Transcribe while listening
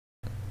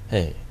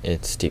Hey,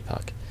 it's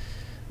tpok.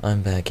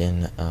 I'm back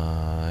in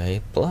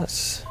A+.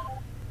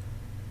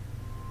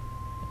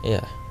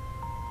 Yeah,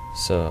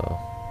 so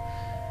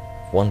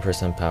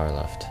 1% power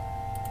left.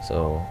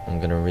 So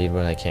I'm gonna read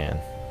what I can.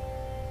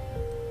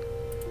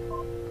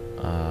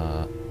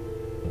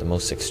 The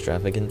most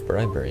extravagant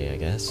bribery, I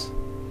guess.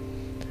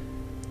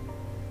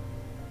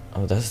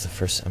 Oh, that's the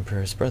first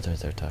emperor's brother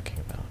they're talking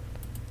about.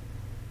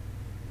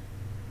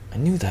 I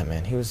knew that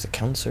man. He was the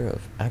counselor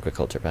of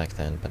agriculture back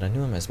then, but I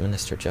knew him as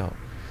Minister Joe.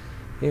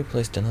 He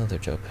replaced another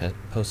Joe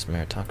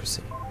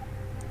post-meritocracy.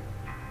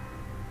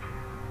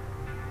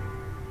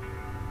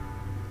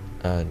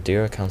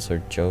 Dear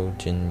Counselor Zhou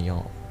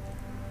Jinyong,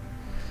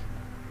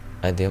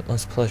 I had the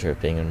utmost pleasure of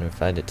being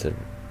invited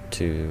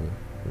to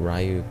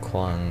Ryu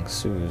Kwang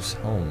Su's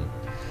home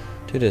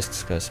to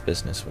discuss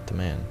business with the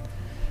man.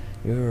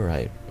 You were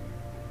right.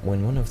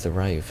 When one of the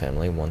Ryu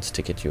family wants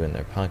to get you in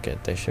their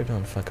pocket, they sure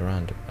don't fuck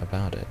around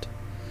about it.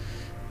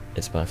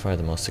 It's by far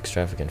the most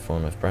extravagant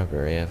form of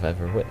bribery I've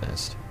ever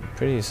witnessed. I'm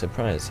pretty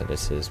surprised that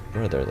it's his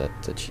brother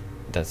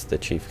that's the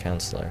chief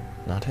counselor,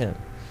 not him.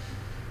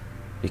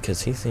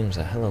 Because he seems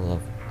a hell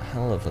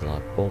of a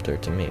lot bolder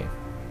to me.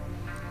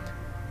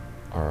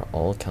 Are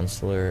all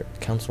council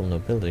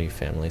nobility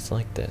families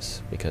like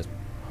this? Because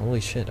holy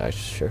shit, I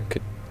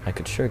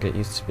could sure get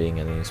used to being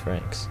in these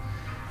ranks.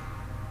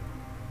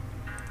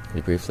 We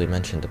briefly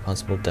mentioned a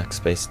possible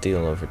deck-based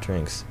deal over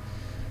drinks,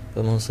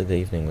 but mostly the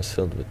evening was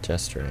filled with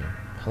gesturing.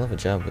 Hell of a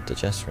job with the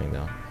gesturing,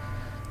 though.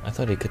 I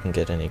thought he couldn't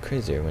get any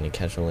crazier when he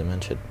casually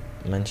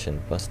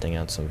mentioned busting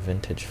out some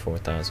vintage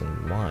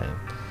 4000 wine,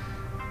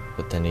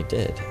 but then he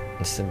did.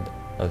 Instead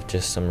of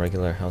just some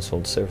regular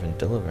household servant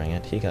delivering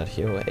it, he got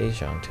Hyo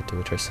Aejong to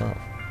do it herself.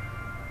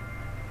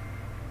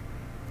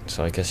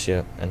 So I guess she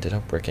ended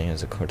up working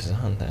as a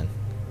courtesan then.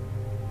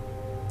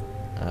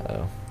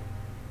 Uh-oh.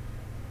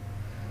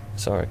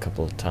 Saw her a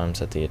couple of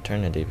times at the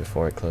Eternity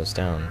before it closed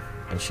down,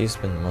 and she's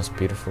been the most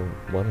beautiful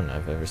woman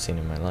I've ever seen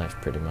in my life,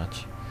 pretty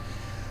much.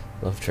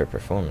 Loved her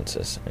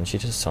performances, and she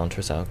just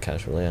saunters out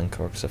casually,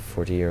 uncorks a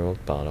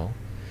 40-year-old bottle,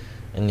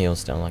 and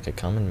kneels down like a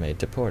common maid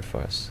to pour it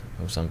for us.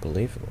 It was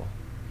unbelievable.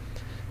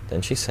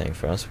 Then she sang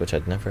for us, which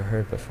I'd never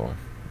heard before.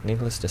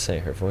 Needless to say,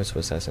 her voice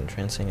was as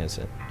entrancing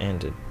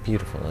and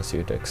beautiful as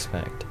you'd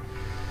expect,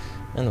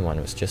 and the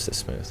wine was just as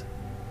smooth.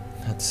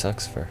 That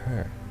sucks for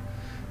her.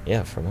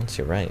 Yeah, for once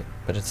you're right,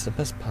 but it's the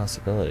best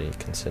possibility,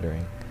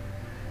 considering.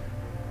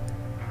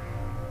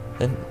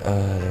 And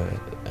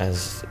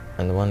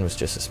the wine was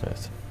just as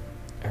smooth.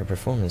 Her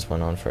performance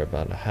went on for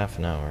about a half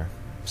an hour,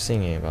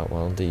 singing about,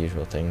 well, the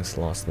usual things: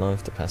 lost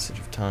love, the passage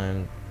of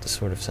time, the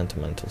sort of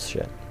sentimental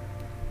shit.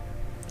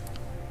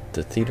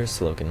 The theater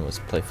slogan was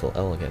playful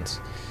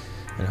elegance,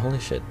 and holy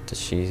shit, does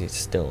she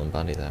still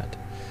embody that.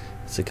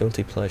 It's a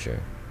guilty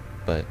pleasure,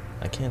 but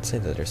I can't say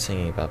that her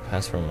singing about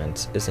past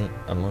romance isn't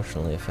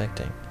emotionally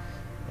affecting.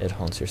 It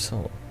haunts your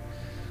soul.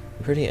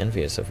 I'm pretty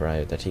envious of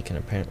Ryu that he can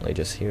apparently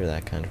just hear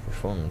that kind of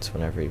performance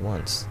whenever he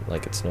wants,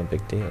 like it's no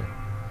big deal.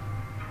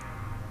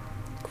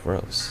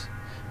 Gross.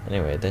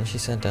 Anyway, then she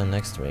sat down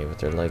next to me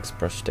with her legs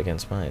brushed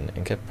against mine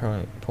and kept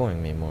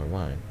pouring me more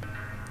wine.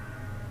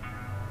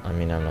 I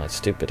mean, I'm not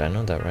stupid. I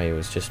know that Ryu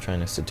was just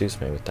trying to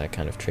seduce me with that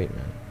kind of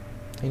treatment.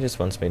 He just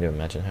wants me to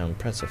imagine how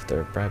impressive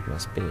their bribe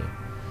must be.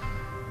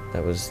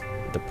 That was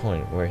the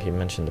point where he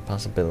mentioned the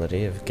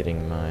possibility of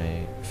getting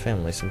my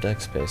family some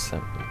deck space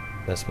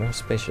that's more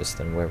spacious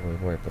than where we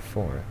were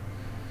before.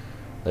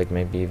 Like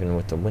maybe even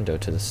with the window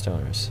to the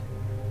stars.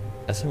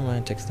 That's a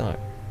romantic thought.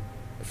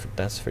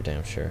 That's for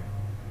damn sure.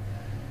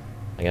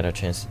 I got a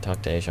chance to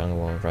talk to Aejong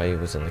while Ryu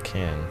was in the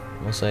can.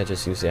 Mostly I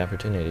just used the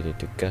opportunity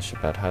to gush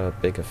about how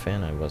big a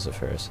fan I was of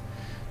hers.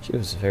 She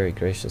was very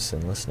gracious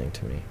in listening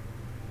to me.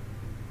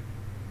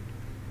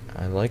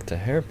 I like the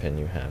hairpin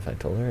you have, I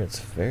told her. It's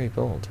very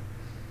bold.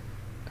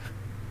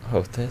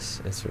 Oh,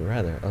 this is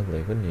rather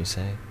ugly, wouldn't you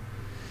say?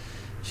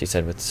 She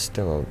said with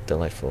still a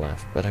delightful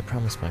laugh, but I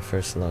promised my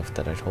first love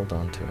that I'd hold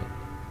on to it.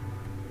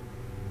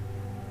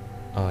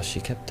 Oh, she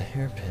kept the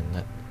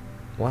hairpin.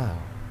 Wow.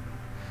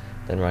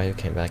 Then Ryu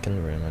came back in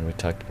the room, and we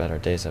talked about our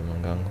days at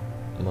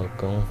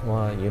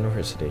Mogonghwa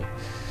University.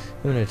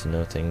 He wanted to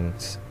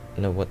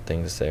know what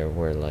things there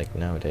were like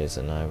nowadays,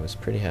 and I was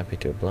pretty happy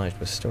to oblige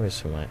with stories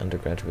from my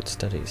undergraduate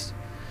studies.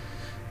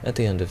 At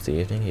the end of the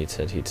evening, he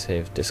said he'd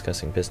save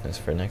discussing business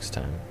for next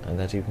time, and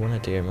that he'd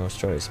wanted to hear more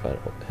stories about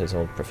his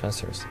old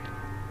professors.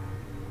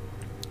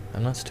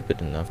 I'm not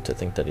stupid enough to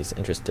think that he's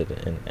interested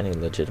in any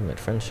legitimate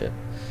friendship,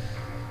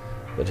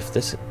 but if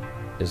this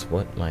is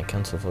what my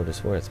council vote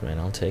is worth, man,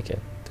 I'll take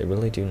it. They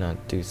really do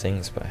not do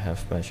things by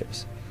half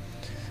measures.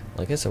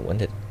 Well, I guess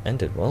it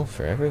ended well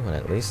for everyone,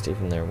 at least,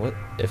 even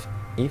if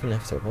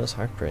there was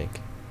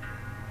heartbreak.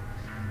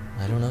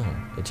 I don't know,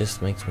 it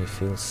just makes me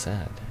feel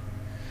sad.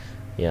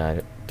 Yeah,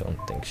 I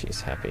don't think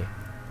she's happy.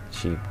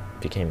 She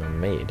became a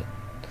maid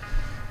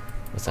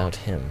without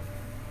him.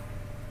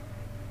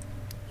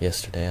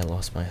 Yesterday I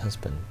lost my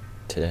husband.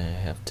 Today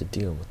I have to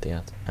deal with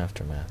the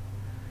aftermath.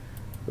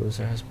 Who was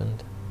her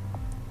husband?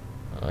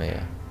 Oh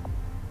yeah.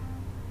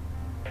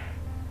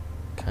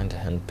 Kinda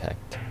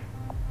henpecked.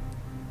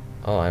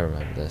 Oh, I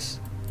remember this.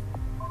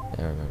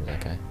 Yeah, I remember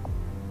that guy.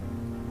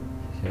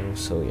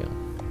 Joseon.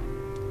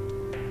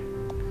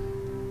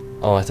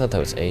 Oh, I thought that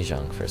was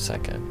Aejong for a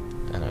second.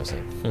 And I was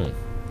like,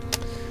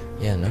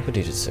 yeah,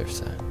 nobody deserves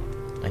that.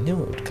 I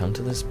knew it would come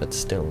to this, but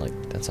still,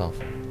 like, that's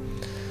awful.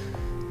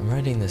 I'm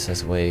writing this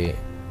as a way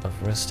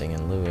of resting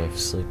in lieu of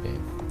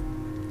sleeping.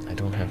 I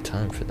don't have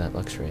time for that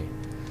luxury.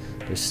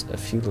 There's a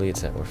few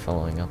leads that we're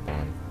following up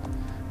on,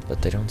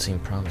 but they don't seem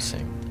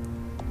promising.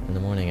 In the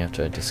morning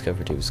after I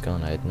discovered he was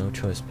gone, I had no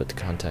choice but to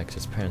contact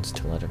his parents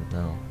to let him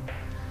know.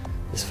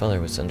 His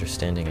father was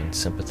understanding and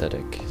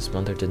sympathetic. His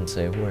mother didn't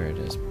say a word,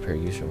 as per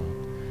usual.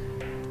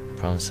 I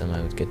promised them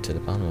I would get to the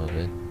bottom of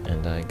it,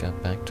 and I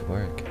got back to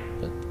work.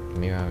 But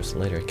mere hours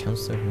later,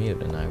 Counselor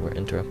Mute and I were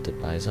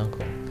interrupted by his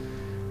uncle,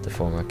 the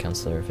former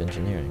Counselor of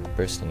Engineering,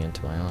 bursting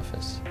into my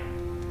office.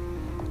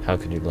 "How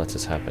could you let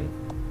this happen?"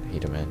 he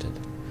demanded,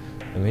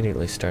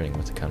 immediately starting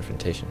with a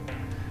confrontation.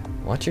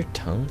 "Watch your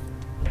tongue?"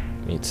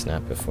 Mute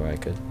snapped before I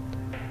could.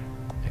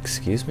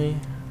 "Excuse me?"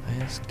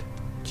 I asked.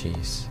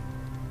 "Jeez."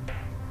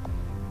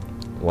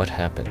 "What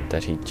happened?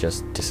 That he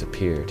just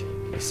disappeared,"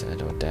 he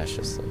said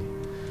audaciously.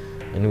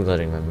 "I knew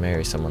letting him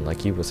marry someone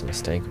like you was a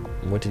mistake.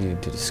 What did you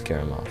do to scare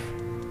him off?"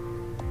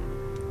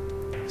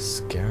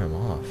 "Scare him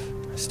off?"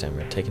 I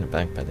stammered, taken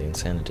aback by the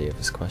insanity of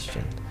his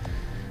question.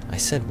 "I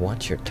said,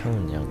 watch your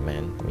tone, young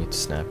man," Mute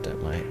snapped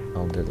at my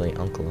elderly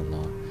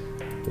uncle-in-law.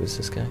 Who's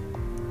this guy?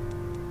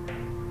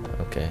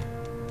 Okay.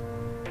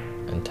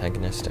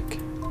 Antagonistic.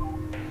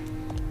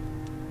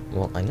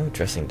 Well, I know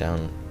dressing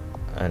down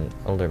an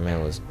older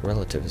male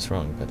relative is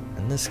wrong, but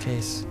in this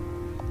case,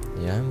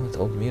 yeah, I'm with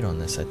old Mute on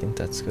this. I think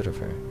that's good of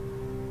her.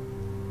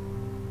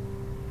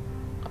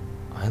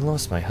 "I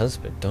lost my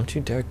husband. Don't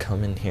you dare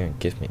come in here and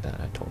give me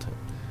that," I told him.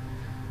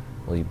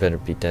 "Well, you better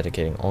be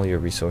dedicating all your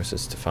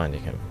resources to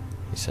finding him,"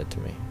 he said to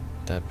me.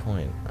 At that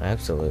point, I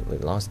absolutely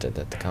lost it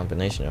at the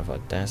combination of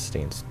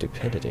audacity and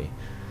stupidity.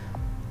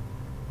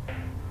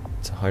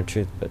 It's a hard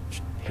truth, but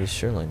he's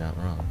surely not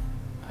wrong,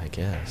 I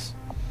guess.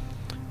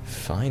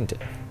 "Find him?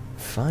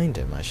 Find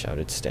him," I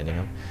shouted, standing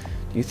up.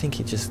 "Do you think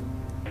he just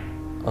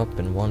up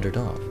and wandered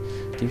off?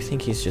 Do you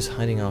think he's just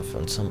hiding off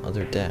on some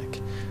other deck?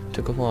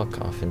 Took a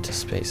walk off into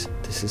space.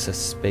 This is a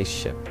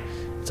spaceship.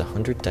 It's a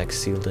 100-deck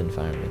sealed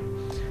environment.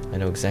 I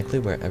know exactly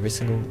where every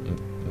single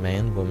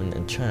man, woman,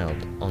 and child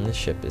on the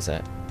ship is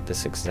at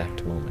this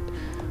exact moment.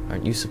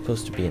 Aren't you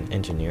supposed to be an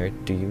engineer?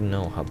 Do you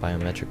know how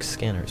biometric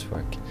scanners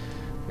work?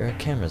 There are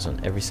cameras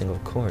on every single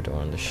corridor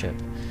on the ship,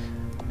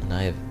 and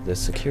I have the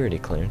security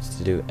clearance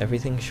to do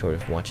everything short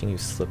of watching you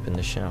slip in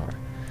the shower.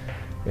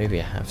 Maybe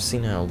a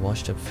half-senile,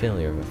 washed-up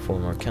failure of a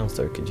former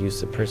counselor could use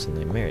the person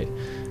they married,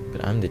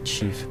 but I'm the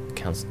chief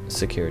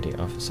security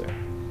officer."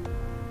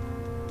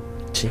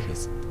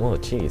 Jeez. Whoa,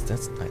 jeez.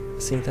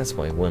 That's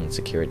why women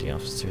security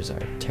officers are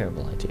a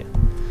terrible idea.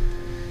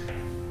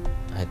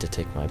 I had to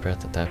take my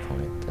breath at that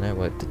point. Then I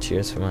wiped the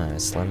tears from my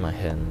eyes, slammed my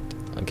hand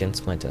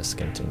against my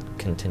desk, and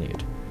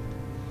continued.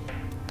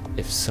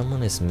 "If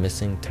someone is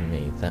missing to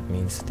me, that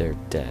means they're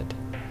dead.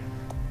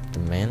 The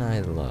man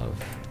I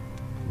love..."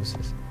 Who's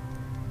this?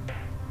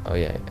 Oh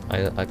yeah,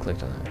 I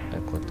clicked on that. I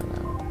clicked on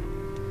that one.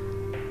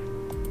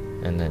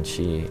 And then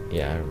she...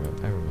 Yeah, I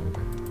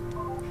remember.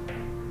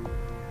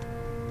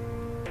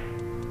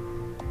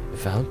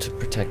 Vowed to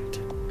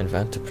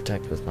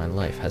protect with my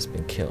life has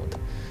been killed.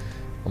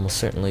 Almost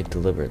certainly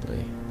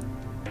deliberately.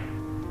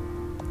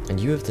 And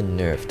you have the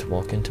nerve to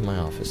walk into my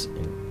office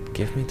and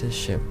give me this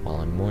ship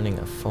while I'm mourning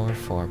a far,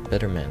 far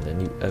better man than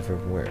you ever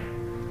were.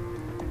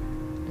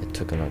 It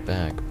took him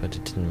aback, but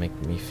it didn't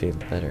make me feel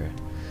better.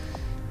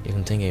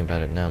 Even thinking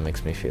about it now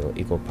makes me feel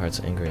equal parts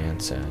angry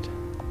and sad.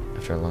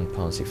 After a long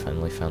pause, he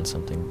finally found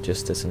something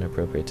just as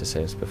inappropriate to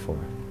say as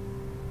before.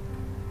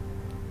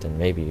 "Then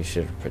maybe you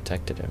should have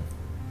protected him."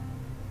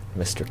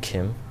 "Mr.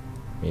 Kim,"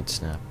 Mute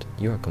snapped,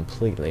 "you are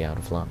completely out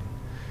of line."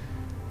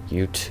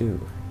 "You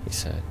too," he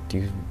said. "Do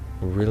you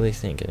really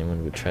think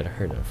anyone would try to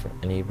hurt him for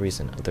any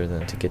reason other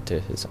than to get to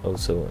his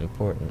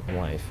oh-so-important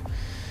wife?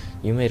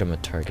 You made him a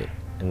target,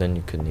 and then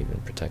you couldn't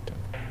even protect him."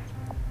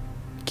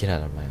 "Get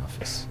out of my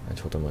office," I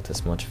told him with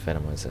as much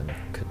venom as I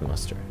could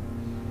muster.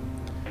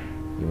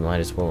 "You might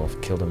as well have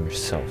killed him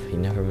yourself. He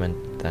never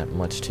meant that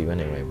much to you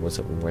anyway. Was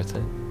it worth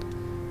it?"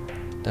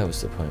 That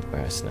was the point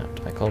where I snapped.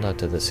 I called out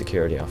to the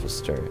security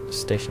officer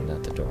stationed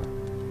at the door.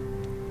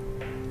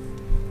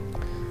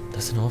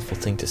 "That's an awful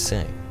thing to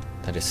say.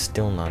 That is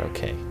still not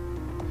okay.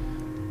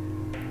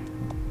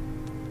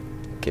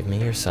 Give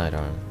me your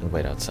sidearm and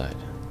wait outside,"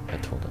 I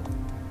told him.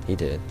 He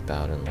did,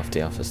 bowed, and left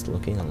the office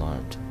looking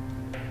alarmed.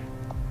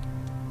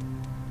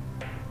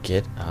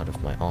 "Get out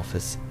of my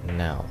office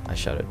now," I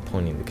shouted,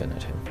 pointing the gun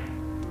at him.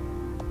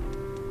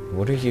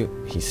 "What are you..."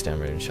 he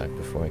stammered in shock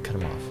before I cut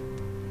him off.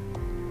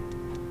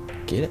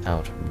 "Get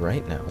out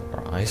right now,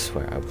 or I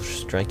swear I will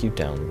strike you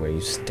down where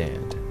you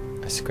stand,"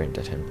 I screamed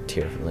at him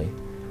tearfully.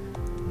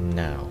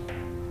 "Now."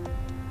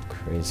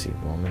 "Crazy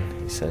woman,"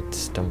 he said,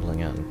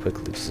 stumbling out and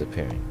quickly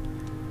disappearing.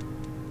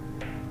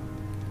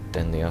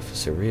 Then the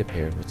officer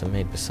reappeared with the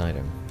maid beside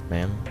him.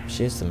 "Ma'am,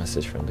 she has the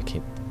message from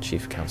the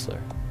chief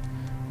counselor."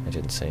 I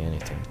didn't say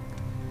anything.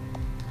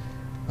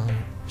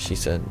 She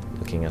said,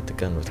 looking at the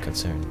gun with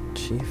concern.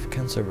 Chief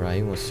Counselor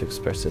Ryu wants to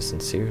express his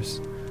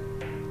sincerest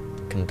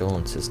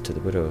condolences to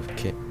the widow of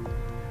Kit.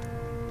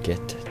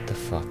 Get the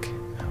fuck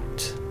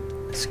out.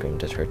 I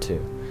screamed at her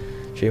too.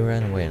 She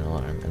ran away in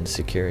alarm, and the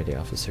security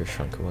officer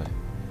shrunk away.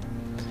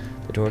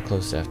 The door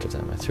closed after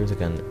them. I threw the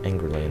gun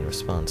angrily in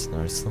response,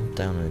 and I slumped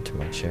down into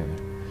my chair.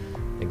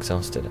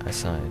 Exhausted, I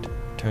sighed.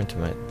 I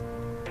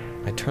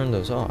turned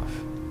those off.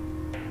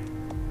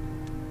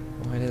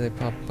 Why do they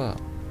pop up?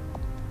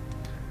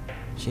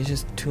 She's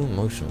just too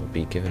emotional to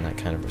be given that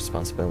kind of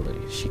responsibility.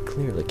 She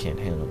clearly can't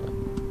handle it.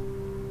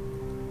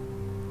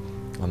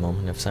 A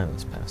moment of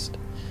silence passed.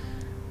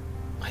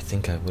 I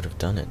think I would have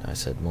done it, I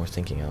said, more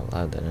thinking out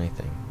loud than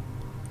anything.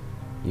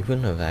 You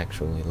wouldn't have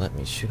actually let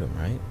me shoot him,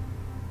 right?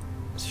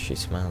 She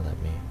smiled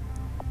at me.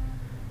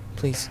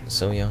 Please,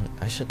 So Young,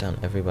 I shut down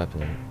every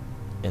weapon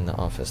in the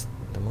office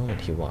the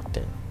moment he walked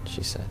in,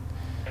 she said,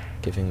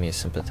 giving me a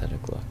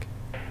sympathetic look.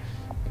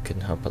 I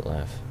couldn't help but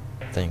laugh.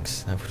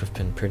 Thanks, that would have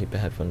been pretty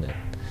bad, wouldn't it?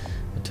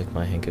 I took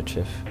my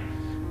handkerchief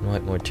and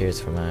wiped more tears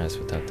from my eyes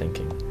without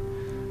thinking.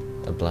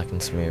 A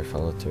blackened smear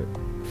followed it.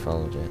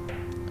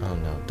 Oh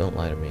no, don't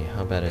lie to me.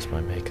 How bad is my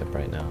makeup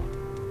right now?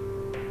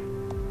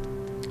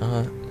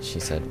 She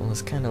said, well,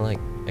 it's kinda like,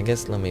 I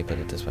guess let me put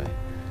it this way.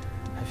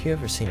 Have you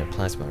ever seen a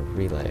plasma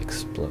relay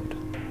explode?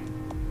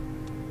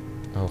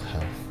 Oh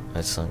hell,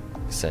 I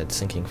said,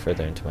 sinking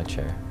further into my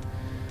chair.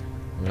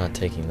 I'm not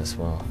taking this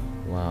well.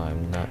 Wow,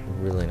 I'm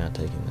really not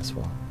taking this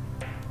well.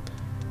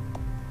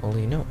 Well,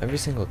 you know, every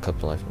single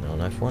couple I've known,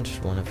 I've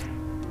watched one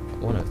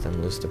of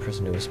them lose the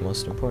person who was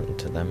most important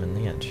to them in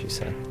the end, she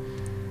said.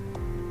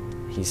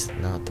 He's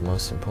not the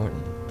most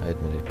important, I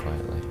admitted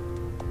quietly.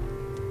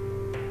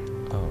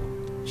 Oh,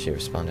 she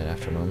responded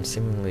after a moment,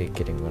 seemingly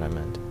getting what I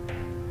meant.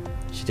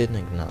 She didn't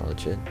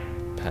acknowledge it,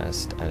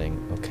 past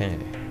adding, okay.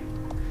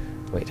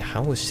 Wait,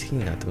 how was he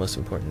not the most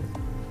important?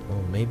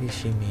 Well, maybe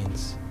she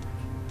means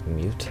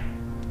mute?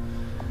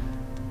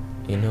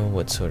 You know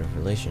what sort of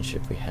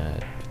relationship we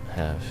have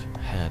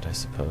had, I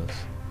suppose.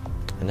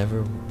 We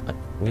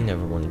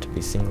never wanted to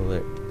be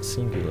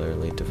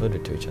singularly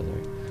devoted to each other.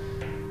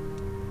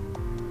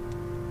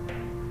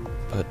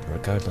 But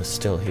regardless,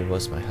 still, he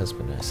was my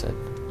husband, I said,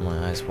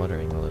 my eyes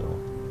watering a little,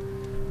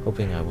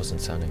 hoping I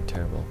wasn't sounding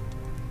terrible.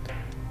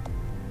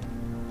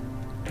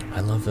 I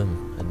love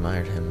him,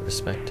 admired him,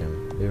 respect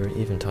him. We were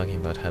even talking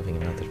about having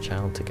another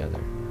child together.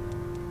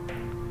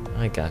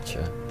 I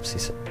gotcha,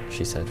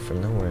 she said.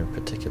 From nowhere in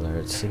particular,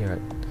 a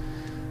cigarette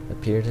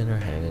appeared in her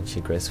hand and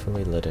she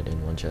gracefully lit it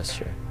in one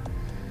gesture.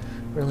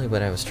 Really,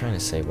 what I was trying to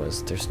say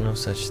was, there's no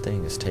such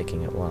thing as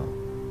taking it well.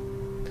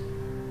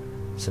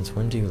 Since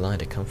when do you lie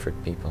to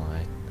comfort people?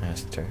 I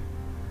asked her.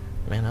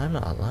 Man, I'm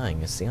not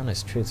lying. It's the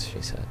honest truth,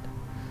 she said.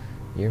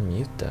 You're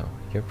mute, though.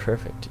 You're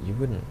perfect. You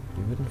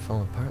wouldn't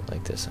fall apart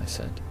like this, I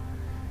said.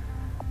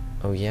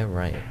 Oh yeah,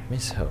 right.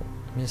 Miss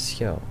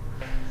Yo.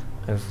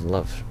 I've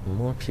loved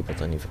more people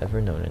than you've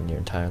ever known in your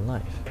entire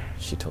life,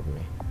 she told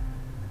me.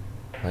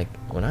 Like,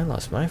 when I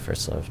lost my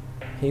first love,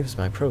 he was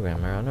my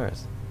programmer on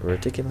Earth. A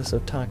ridiculous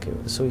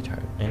otaku, a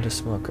sweetheart, and a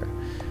smoker.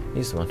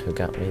 He's the one who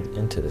got me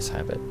into this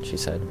habit, she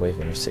said,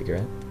 waving her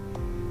cigarette.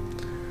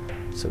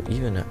 So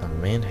even a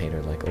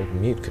man-hater like old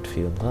Mute could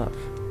feel love.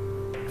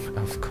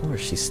 Of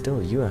course, she's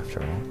still you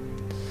after all.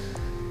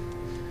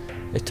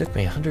 It took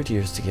me 100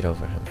 years to get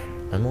over him.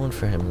 I mourned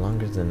for him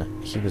longer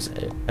than he was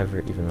ever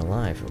even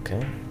alive,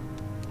 okay?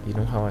 You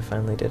know how I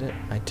finally did it?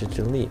 I had to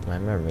delete my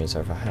memories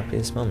of our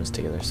happiest moments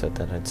together so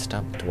that I'd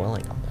stop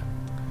dwelling on them.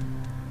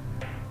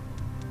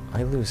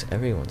 I lose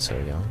everyone so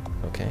young,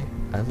 okay?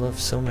 I love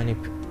so many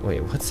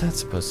wait, what's that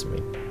supposed to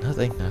mean?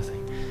 Nothing.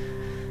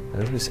 I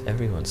lose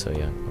everyone so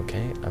young,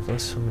 okay? I've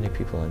lost so many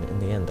people and in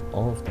the end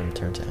all of them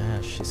turn to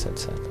ash, she said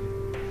sadly,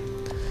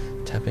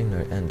 tapping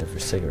the end of her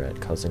cigarette,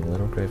 causing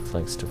little gray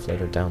flakes to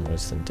flutter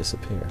downwards and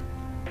disappear.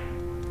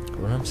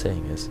 What I'm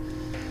saying is,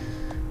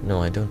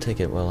 no, I don't take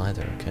it well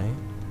either, okay?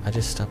 I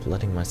just stopped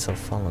letting myself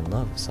fall in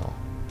love is all.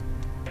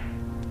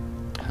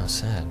 How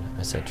sad,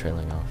 I said,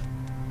 trailing off.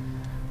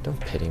 Don't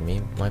pity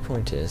me. My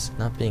point is,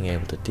 not being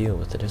able to deal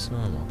with it is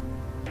normal.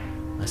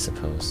 I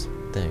suppose.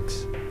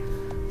 Thanks.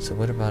 So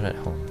what about at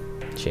home?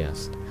 She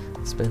asked.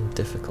 It's been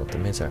difficult. The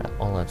maids are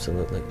all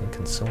absolutely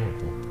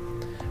inconsolable.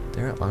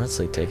 They're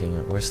honestly taking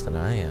it worse than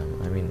I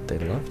am. I mean, they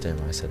loved him,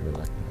 I said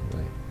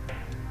reluctantly.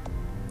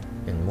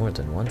 In more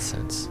than one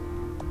sense.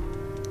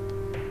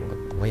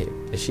 Wait,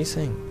 is she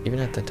saying even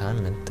at the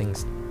time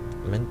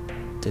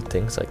men did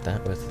things like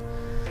that with...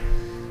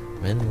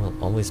 Men will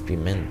always be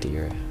men,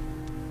 dear.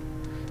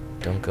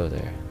 Don't go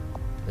there.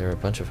 There are a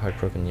bunch of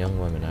heartbroken young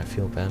women. I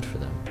feel bad for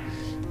them.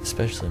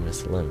 Especially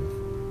Miss Lim.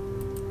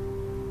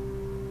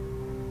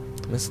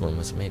 Miss Lim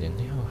was a maid in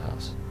Neo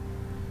House.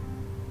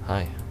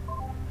 Hi.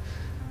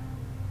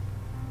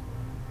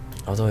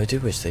 Although I do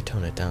wish they'd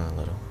tone it down a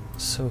little.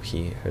 So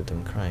he heard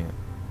them crying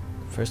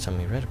the first time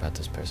we read about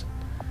this person.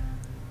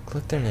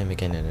 Click their name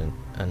again in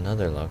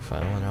another log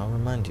file and I'll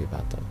remind you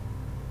about them.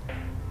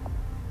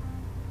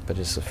 But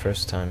it's the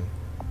first time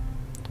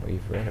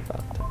we've read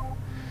about them.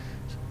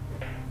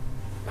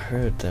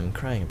 heard them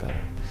crying about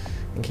her,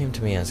 and came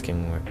to me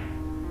asking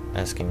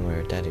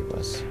where Daddy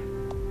was.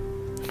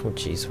 Oh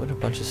jeez, what a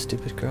bunch of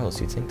stupid girls.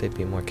 You'd think they'd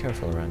be more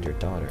careful around your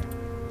daughter.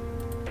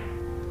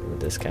 Would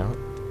this count?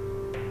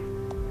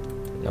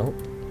 Nope,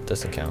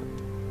 doesn't count.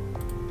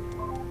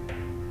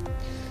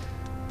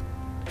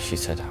 She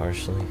said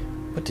harshly.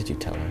 What did you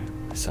tell her?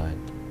 I sighed.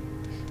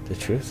 The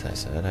truth, I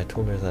said. I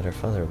told her that her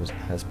father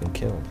has been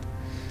killed.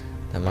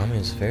 That Mommy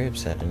was very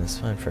upset and it's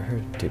fine for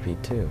her to be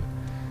too.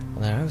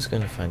 And that I was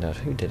going to find out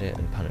who did it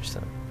and punish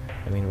them.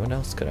 I mean, what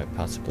else could I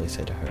possibly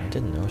say to her? I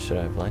didn't know. Should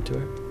I have lied to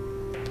her?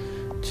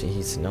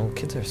 Jeez, no,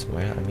 kids are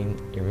smart. I mean,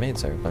 your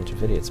maids are a bunch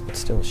of idiots, but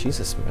still, she's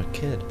a smart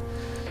kid.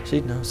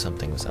 She'd know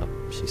something was up,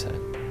 she said.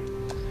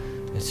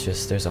 It's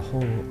just there's a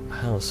whole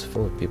house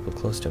full of people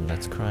close to him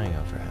that's crying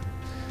over him.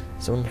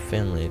 His own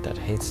family that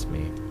hates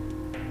me.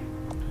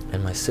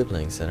 And my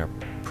siblings that are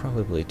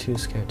probably too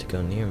scared to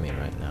go near me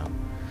right now.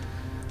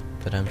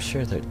 But I'm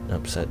sure they're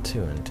upset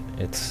too, and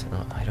it's...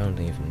 I don't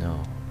even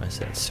know. I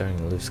said, starting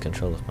to lose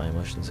control of my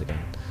emotions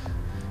again.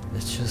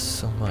 It's just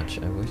so much.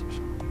 I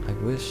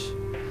wish...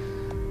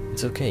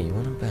 It's okay, you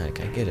want him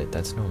back. I get it,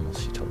 that's normal,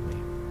 she told me.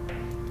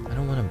 I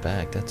don't want him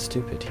back, that's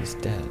stupid, he's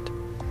dead.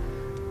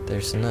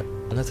 There's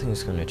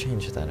nothing's gonna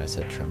change that, I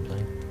said,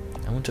 trembling.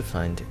 I want to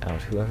find out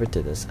whoever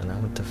did this, and I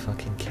want to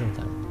fucking kill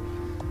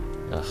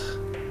them. Ugh.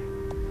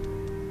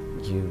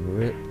 You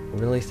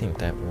really think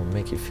that will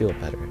make you feel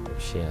better?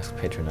 She asked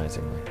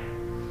patronizingly.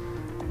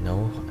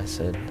 No, I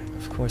said,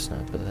 of course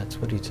not, but that's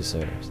what he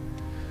deserves.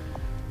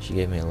 She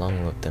gave me a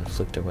long look, then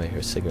flicked away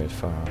her cigarette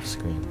far off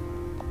screen.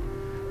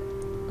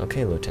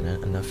 Okay,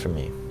 Lieutenant, enough for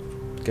me.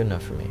 Good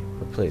enough for me,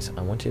 but please,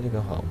 I want you to go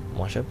home,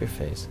 wash up your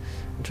face,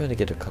 and try to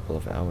get a couple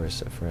of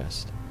hours of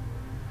rest.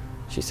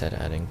 She said,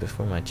 adding,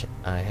 before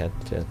I had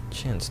the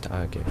chance to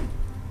argue.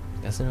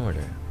 As an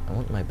order, I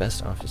want my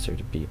best officer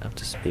to be up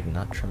to speed and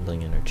not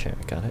trembling in her chair,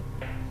 got it?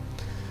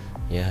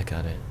 Yeah, I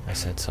got it, I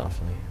said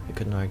softly. I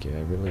couldn't argue,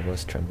 I really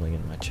was trembling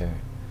in my chair.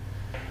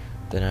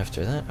 Then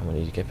after that, I want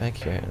you to get back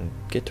here and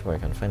get to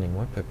work on finding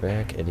what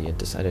barbaric idiot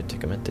decided to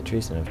commit the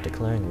treason of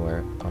declaring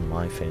war on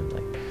my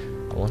family.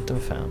 I want them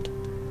found.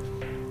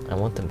 I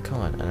want them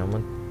caught, and I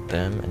want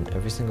them and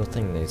every single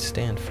thing they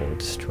stand for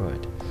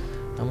destroyed.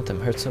 I want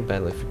them hurt so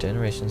badly for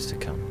generations to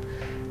come,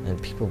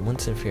 and people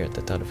once in fear at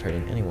the thought of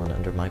hurting anyone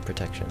under my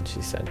protection,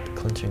 she said,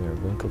 clenching her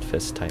wrinkled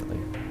fist tightly.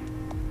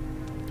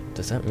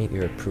 Does that meet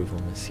your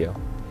approval, Monsieur?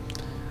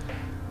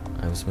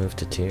 I was moved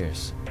to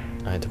tears.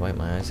 I had to wipe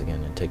my eyes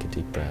again and take a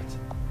deep breath.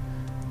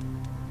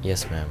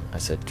 Yes, ma'am, I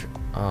said.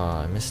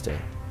 I missed it.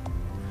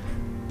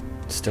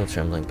 Still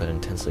trembling, but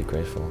intensely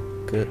grateful.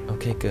 Good,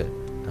 okay, good.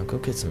 Now go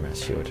get some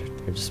rest, she ordered.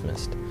 You're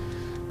dismissed.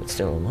 But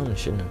still, a woman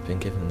shouldn't have been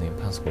given the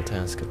impossible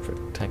task of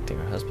protecting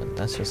her husband.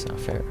 That's just not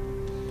fair.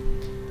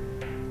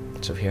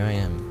 So here I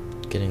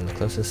am, getting the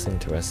closest thing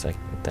to rest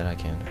that I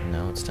can, and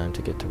now it's time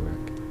to get to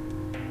work.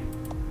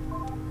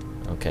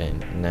 Okay,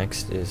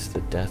 next is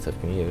the death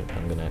of Mute.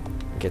 I'm gonna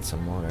get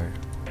some water.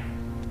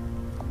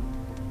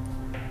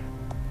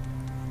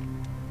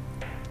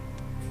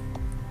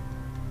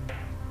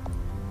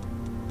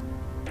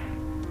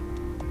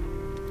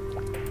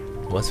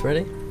 What's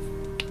ready?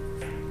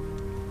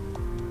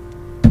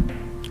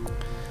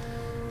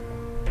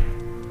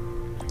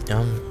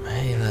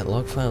 Hey, that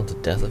log file, The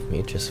Death of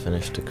Mute, just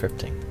finished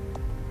decrypting.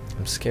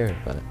 I'm scared,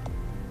 but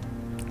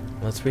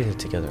let's read it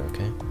together,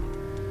 okay?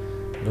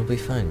 It'll be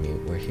fine,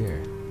 Mute, we're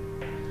here.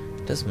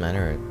 It doesn't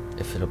matter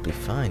if it'll be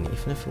fine,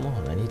 even if it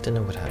won't. I need to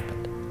know what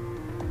happened.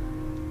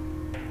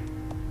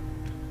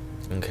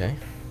 Okay.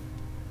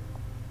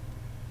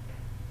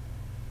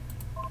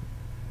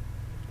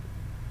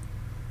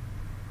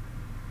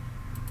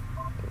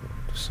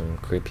 Some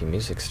creepy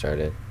music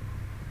started.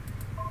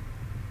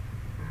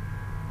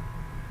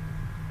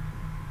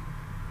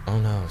 Oh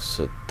no,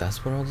 so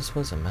that's what all this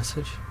was? A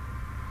message?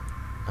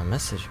 A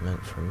message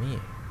meant for me.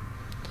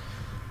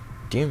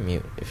 Dear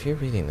Mute, if you're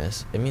reading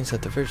this, it means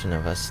that the version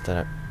of us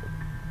that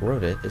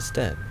wrote it is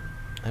dead.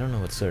 I don't know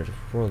what sort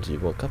of world you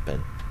woke up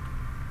in.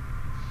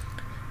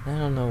 I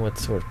don't know what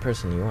sort of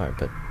person you are,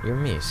 but you're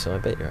me, so I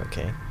bet you're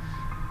okay.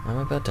 I'm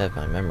about to have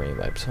my memory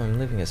wiped, so I'm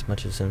leaving as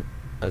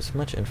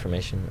much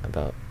information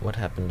about what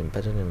happened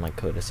embedded in my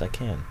code as I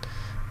can,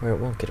 where it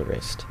won't get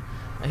erased.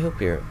 I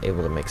hope you're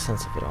able to make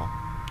sense of it all.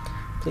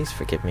 Please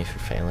forgive me for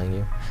failing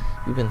you.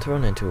 You've been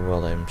thrown into a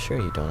world I'm sure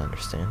you don't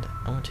understand.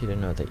 I want you to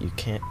know that you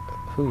can't,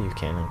 who you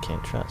can and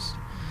can't trust.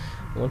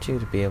 I want you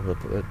to be able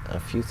to put a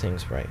few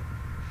things right.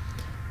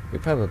 You're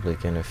probably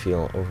going to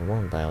feel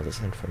overwhelmed by all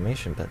this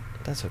information, but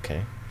that's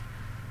okay.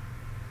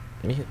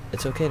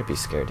 It's okay to be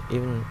scared.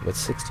 Even with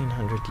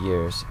 1,600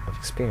 years of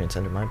experience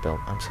under my belt,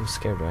 I'm so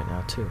scared right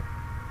now, too.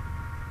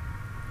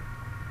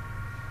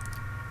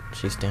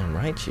 She's damn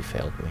right she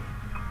failed me.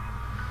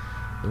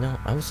 You know,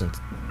 I wasn't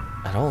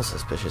at all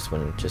suspicious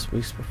when, just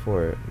weeks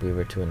before we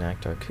were to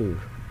enact our coup,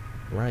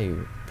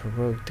 Ryu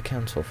prorogued the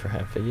council for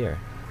half a year.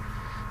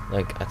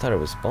 Like, I thought it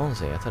was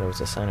ballsy. I thought it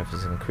was a sign of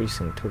his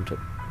increasing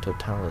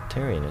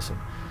totalitarianism.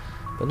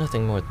 But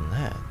nothing more than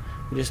that.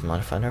 We just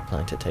modified our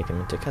plan to take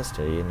him into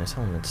custody in his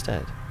home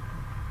instead.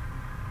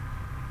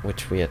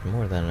 which we had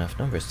more than enough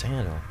numbers to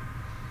handle,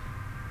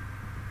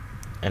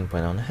 and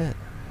went on ahead.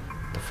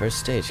 The first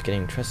stage,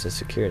 getting trusted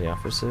security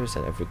officers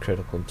at every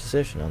critical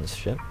position on the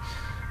ship,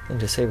 then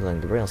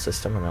disabling the rail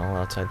system and all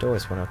outside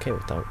doors went okay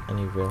without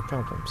any real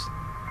problems.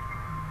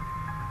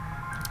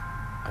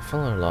 I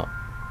followed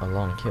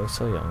along Hyo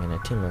So-young and a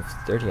team of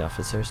 30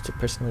 officers to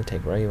personally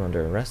take Ryu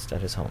under arrest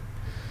at his home.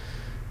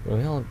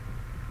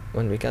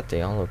 When we got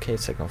the all-okay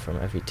signal from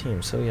every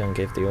team, So-young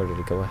gave the order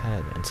to go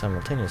ahead, and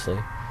simultaneously,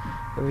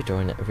 every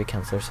door in every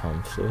counselor's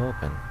home flew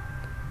open.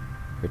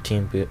 Her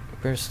team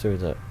burst through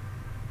the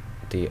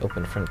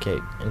open front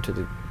gate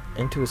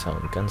into his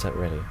home, guns at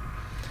ready.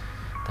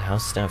 The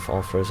house staff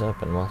all froze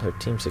up, and while her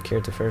team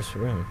secured the first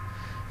room,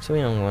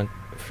 So-young went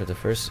for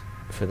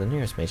the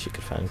nearest maid she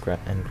could find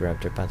and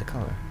grabbed her by the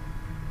collar.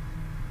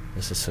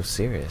 This is so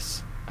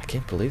serious. I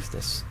can't believe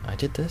this. I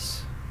did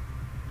this?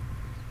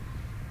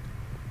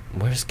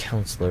 Where's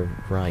Counselor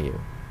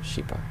Ryu?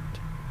 She barked.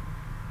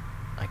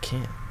 I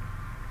can't.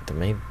 The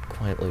maid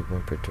quietly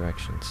whimpered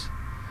directions.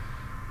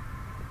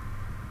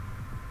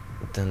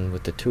 Then,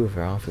 with the two of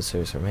her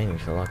officers remaining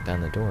to lock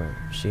down the door,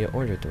 she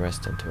ordered the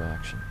rest into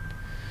action.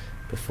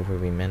 Before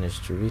we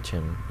managed to reach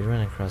him, we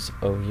ran across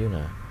Oh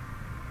Yuna.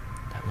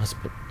 That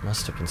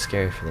must have been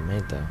scary for the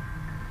maid, though.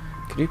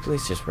 Could you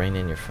please just rein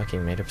in your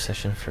fucking maid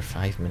obsession for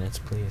 5 minutes,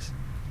 please?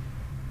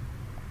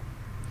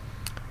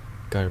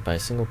 Guarded by a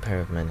single pair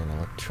of men in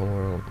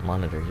electoral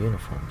monitor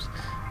uniforms,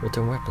 with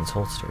their weapons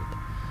holstered,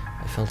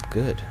 I felt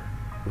good.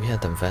 We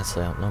had them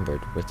vastly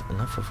outnumbered, with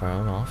enough of our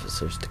own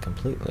officers to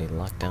completely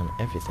lock down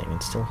everything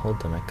and still hold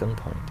them at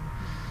gunpoint.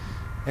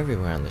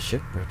 Everywhere on the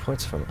ship,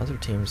 reports from other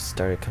teams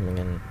started coming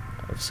in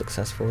of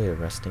successfully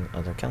arresting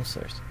other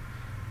counselors.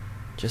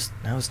 Just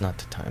now is not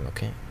the time,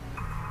 okay?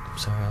 I'm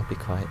sorry, I'll be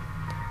quiet.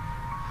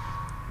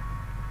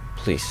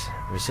 Please,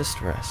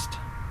 resist arrest,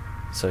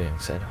 So-young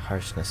said,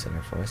 harshness in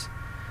her voice.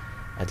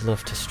 I'd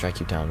love to strike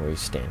you down where you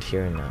stand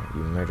here and now,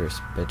 you murderous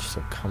bitch,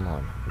 so come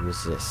on,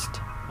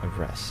 resist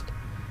arrest.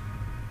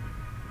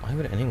 Why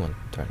would anyone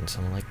threaten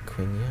someone like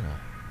Queen Yuna?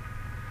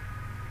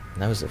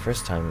 And that was the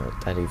first time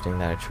that evening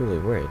that I truly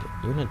worried.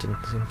 Yuna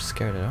didn't seem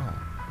scared at all.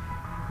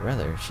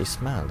 Rather, she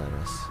smiled at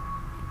us.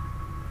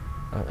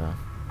 Uh-oh.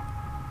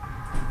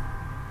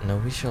 No,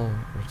 we shall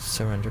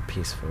surrender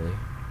peacefully,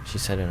 she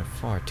said in a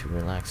far too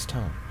relaxed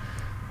tone,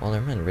 while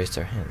her men raised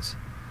their hands.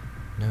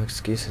 No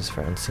excuses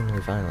for unseemly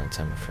violence,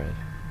 I'm afraid.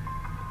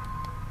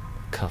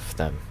 Cuff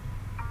them.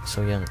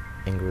 So-young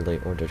angrily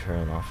ordered her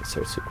own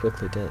officers, who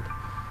quickly did.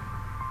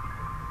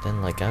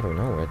 Then, like out of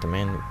nowhere, the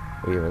man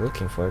we were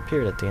looking for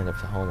appeared at the end of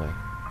the hallway.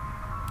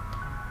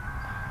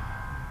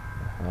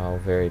 How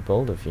very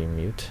bold of you,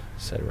 mute,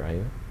 said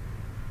Ryu.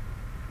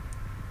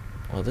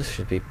 Well, this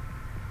should be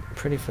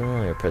pretty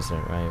familiar,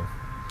 President Ryu.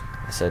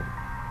 I said,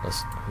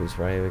 who's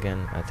Ryu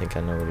again? I think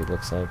I know what he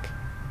looks like.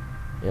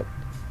 Yep.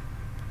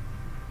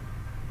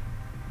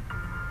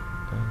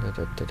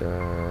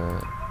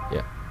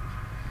 Yeah.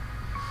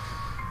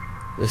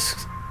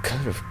 This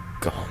could have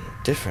gone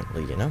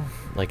differently, you know?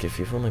 Like if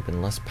you've only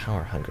been less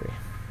power hungry.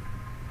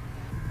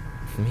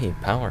 Me,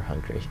 power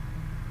hungry?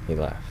 He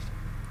laughed.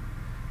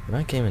 When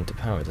I came into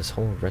power, this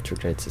whole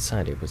retrograde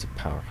society was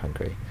power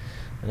hungry.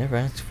 I never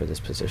asked for this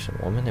position,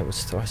 woman. It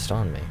was thrust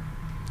on me.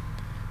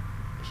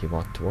 He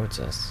walked towards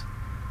us.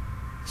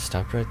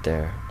 Stop right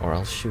there, or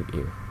I'll shoot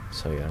you,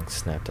 So-young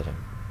snapped at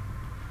him.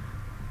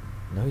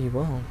 No, you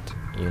won't,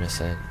 Yuna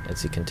said,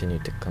 as he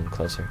continued to come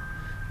closer.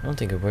 I don't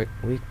think a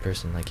weak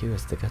person like you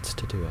has the guts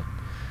to do it.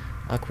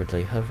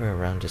 Awkwardly hover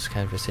around his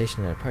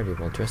conversation at a party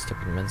while dressed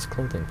up in men's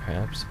clothing,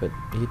 perhaps, but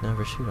you'd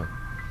never shoot him.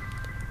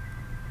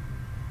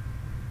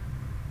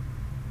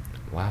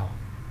 Wow.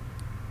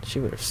 She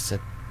wouldn't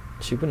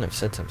have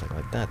said something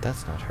like that.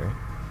 That's not her.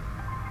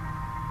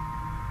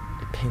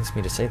 It pains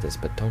me to say this,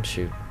 but don't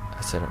shoot,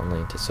 I said only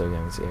into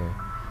So-young's ear.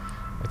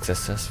 A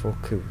successful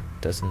coup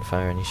doesn't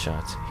fire any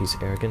shots. He's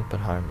arrogant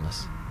but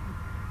harmless.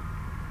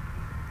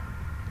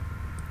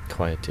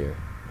 Quiet, dear,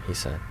 he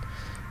said.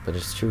 But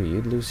it's true,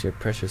 you'd lose your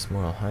precious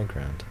moral high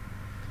ground.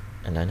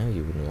 And I know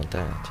you wouldn't want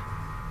that.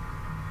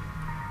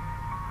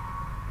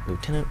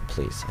 Lieutenant,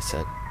 please, I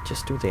said.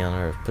 Just do the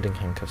honor of putting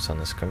handcuffs on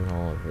this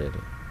criminal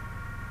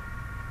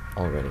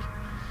already.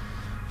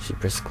 She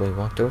briskly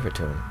walked over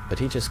to him, but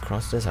he just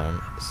crossed his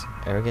arms,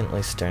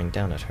 arrogantly staring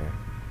down at her.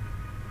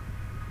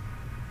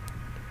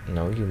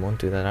 No, you won't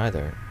do that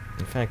either.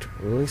 In fact,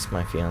 release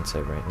my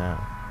fiancé right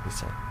now, he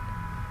said.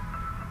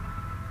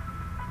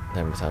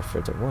 Then, without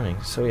further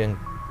warning, So-young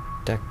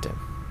decked him.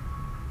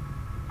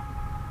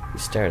 He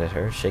stared at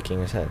her, shaking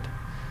his head.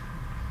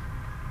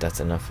 That's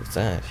enough of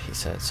that, he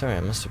said. Sorry, I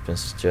must have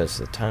misjudged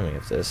the timing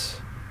of this.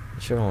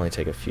 It should only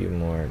take a few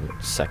more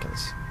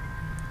seconds.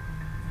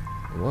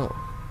 Whoa.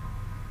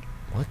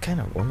 What kind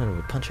of woman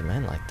would punch a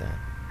man like that?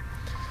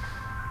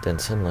 Then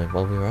suddenly,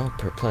 while we were all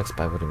perplexed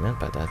by what he meant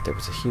by that, there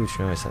was a huge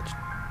noise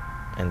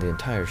and the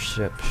entire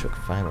ship shook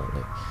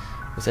violently.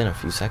 Within a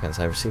few seconds,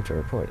 I received a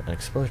report. An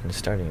explosion is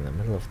starting in the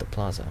middle of the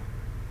plaza.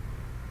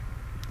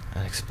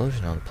 An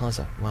explosion on the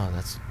plaza? Wow,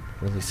 that's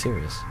really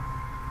serious.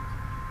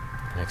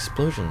 An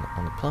explosion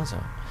on the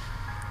plaza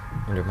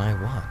under my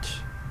watch.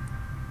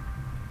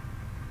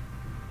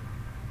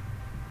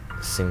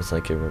 Seems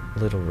like your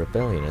little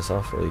rebellion is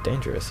awfully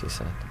dangerous, he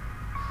said.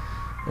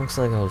 Looks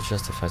like I'll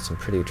justify some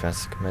pretty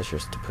drastic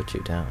measures to put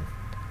you down.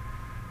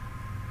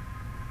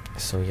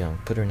 So Young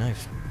put her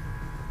knife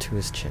to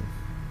his chin.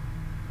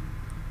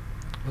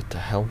 What the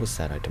hell was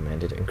that? I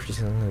demanded,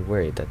 increasingly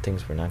worried that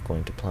things were not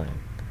going to plan.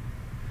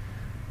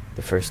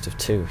 The first of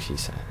two, he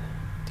said.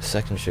 The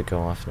second should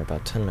go off in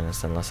about 10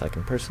 minutes unless I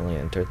can personally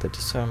enter the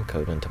disarm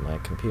code into my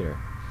computer.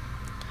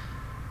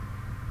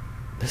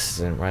 This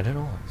isn't right at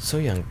all. So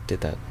Young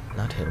did that,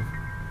 not him.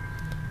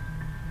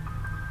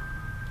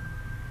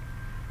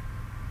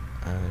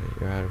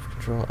 You're out of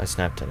control? I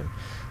snapped at him.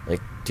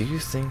 Like, do you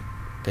think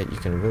that you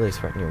can really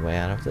threaten your way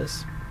out of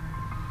this?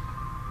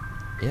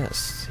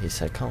 Yes, he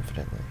said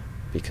confidently,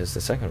 because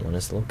the second one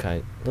is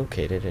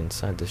located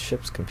inside the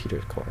ship's computer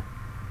core.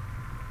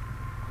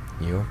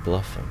 You're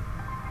bluffing,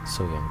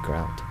 So Young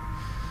growled.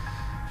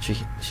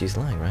 She's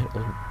lying, right?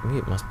 Old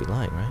Mute must be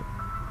lying, right?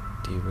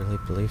 Do you really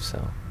believe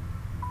so?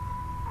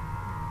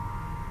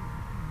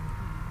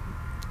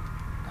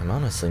 I'm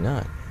honestly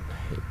not,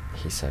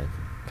 he said.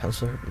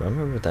 Counselor,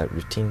 remember that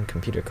routine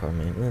computer core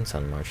maintenance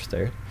on March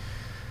 3rd?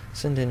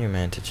 Send in your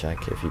man to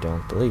check if you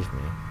don't believe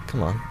me.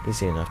 Come on,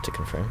 easy enough to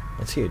confirm.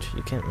 It's huge,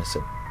 you can't miss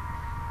it.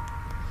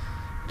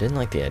 I didn't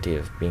like the idea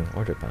of being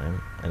ordered by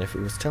him, and if he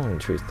was telling the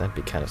truth, that'd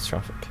be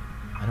catastrophic.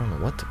 I don't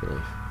know what to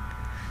believe.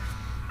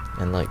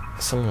 And like,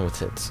 someone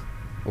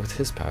with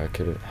his power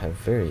could have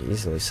very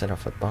easily set a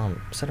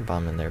bomb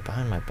in there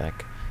behind my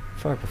back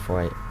far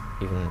before I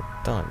even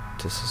thought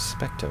to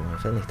suspect him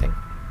of anything.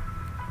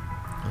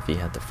 If he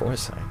had the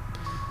foresight.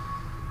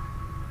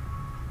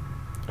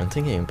 I'm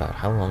thinking about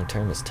how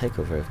long-term his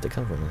takeover of the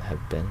government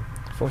had been.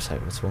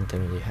 Foresight was one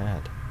thing he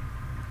had.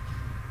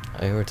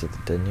 I ordered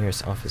the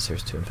nearest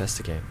officers to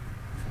investigate.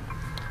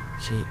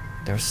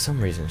 There was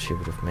some reason she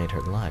would have made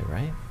her lie,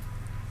 right?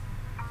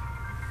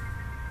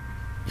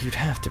 You'd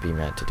have to be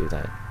mad to do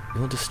that.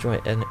 You'll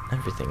destroy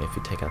everything if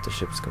you take out the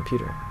ship's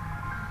computer.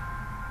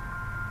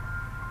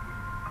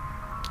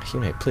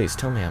 Hune, please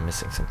tell me I'm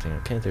missing something,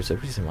 okay? There's a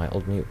reason why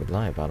Old Mute would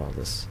lie about all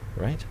this,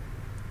 right?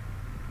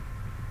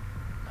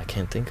 I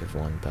can't think of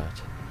one,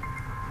 but...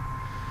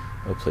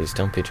 Oh, please,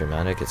 don't be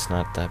dramatic. It's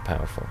not that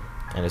powerful.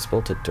 And it's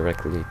bolted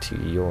directly to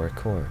your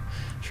core.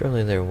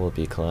 Surely there will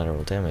be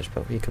collateral damage,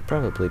 but we could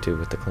probably do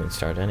with a clean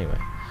start anyway.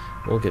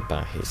 We'll get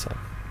by, he said.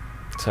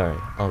 Sorry,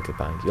 I'll get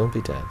by. You'll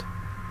be dead.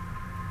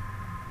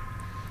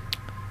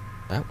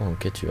 That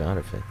won't get you out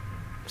of it,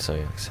 So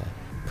Young said,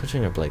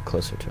 pushing her blade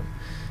closer to him.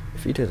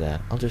 If you do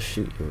that, I'll just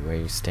shoot you where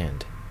you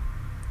stand.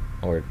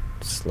 Or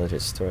slit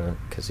his throat,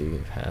 because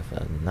you have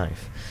a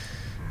knife.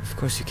 Of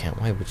course you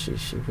can't. Why would she?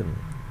 She wouldn't.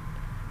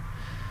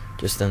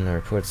 Just then the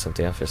reports of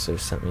the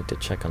officers sent me to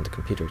check on the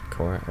computer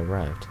core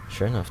arrived.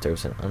 Sure enough, there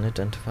was an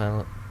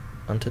unidentifiable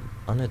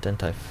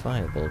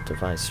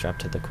device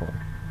strapped to the core.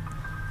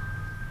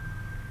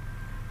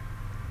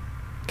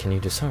 Can you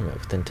disarm it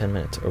within 10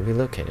 minutes, or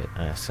relocate it?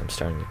 I asked him,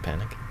 starting to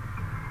panic.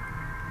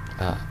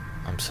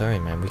 I'm sorry,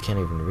 man, we can't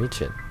even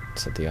reach it,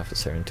 said the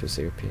officer into his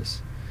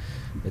earpiece.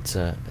 It's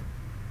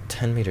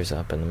 10 meters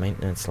up, and the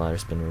maintenance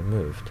ladder's been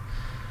removed.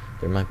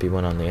 There might be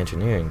one on the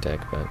engineering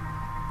deck, but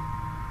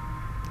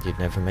you'd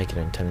never make it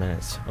in 10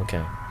 minutes.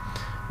 Okay.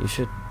 You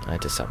should... I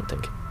had to stop and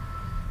think.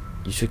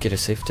 You should get a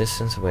safe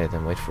distance away,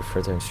 then wait for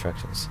further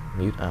instructions.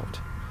 Mute out.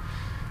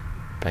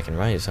 Back in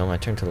Ryu's home, I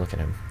turned to look at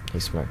him. He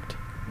smirked.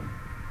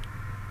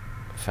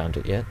 Found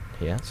it yet?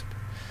 He asked.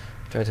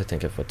 I tried to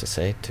think of what to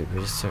say to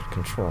restart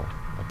control.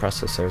 My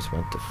processors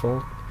went to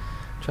full,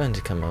 trying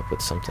to come up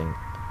with something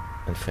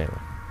and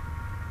failing.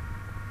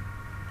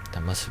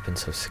 That must have been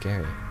so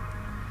scary.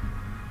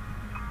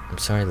 I'm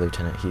sorry,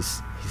 Lieutenant.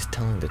 He's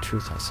telling the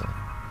truth, I said.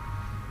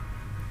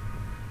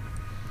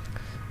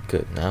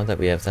 Good. Now that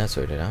we have that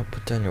sorted out,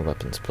 put down your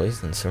weapons,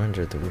 please, and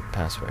surrender the root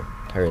password.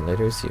 Hurry,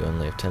 ladies. You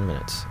only have 10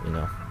 minutes, you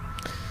know.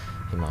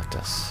 He mocked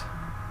us.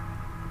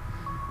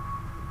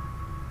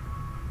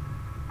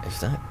 If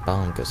that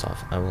bomb goes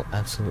off, I will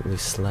absolutely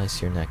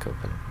slice your neck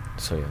open,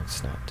 So Young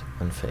snapped,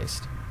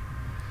 unfazed.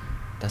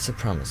 That's a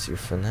promise. Your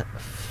finance.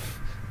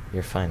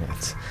 Your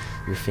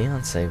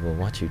fiancé will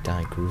watch you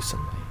die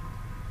gruesomely.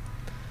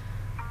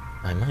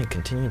 My mind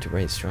continued to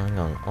race, drawing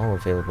on all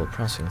available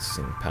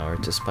processing power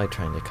despite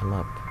trying to come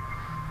up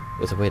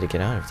with a way to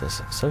get out of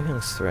this. So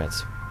Young's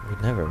threats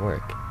would never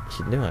work.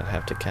 He knew I'd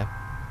have to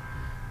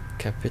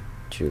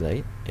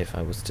capitulate if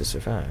I was to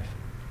survive.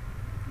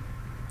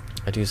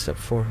 I'd used up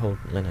 4 whole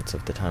minutes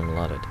of the time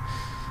allotted,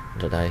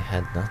 but I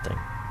had nothing.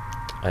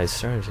 I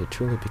started to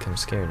truly become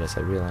scared as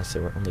I realized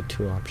there were only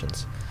 2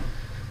 options.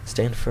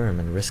 Stand firm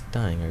and risk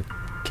dying, or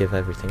give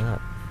everything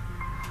up.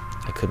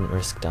 I couldn't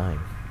risk dying.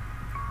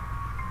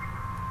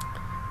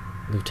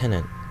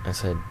 Lieutenant, I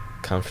said,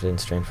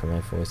 confidence drained from my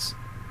voice,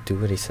 do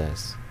what he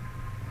says.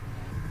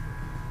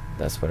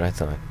 That's what I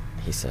thought,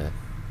 he said.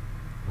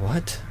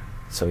 What?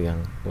 So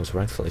Young was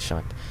rightfully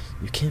shocked.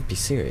 You can't be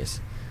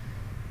serious.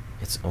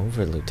 It's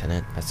over,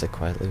 Lieutenant, I said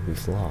quietly.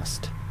 We've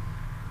lost.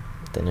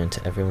 then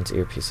into everyone's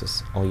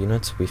earpieces. All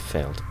units, we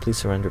failed. Please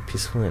surrender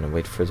peacefully and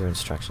await further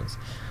instructions.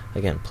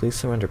 Again, please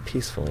surrender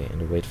peacefully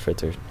and await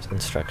further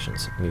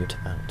instructions. Mute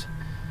out.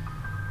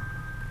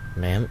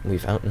 Ma'am,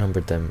 we've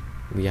outnumbered them.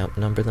 We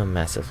outnumber them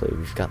massively.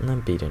 We've gotten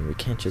them beaten. We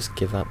can't just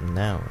give up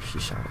now, she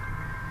shouted.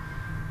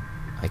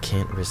 I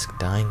can't risk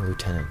dying,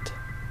 Lieutenant,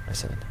 I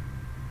said.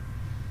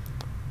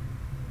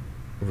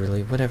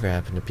 Really, whatever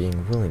happened to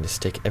being willing to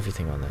stake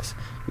everything on this?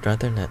 You'd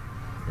rather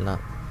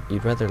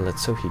let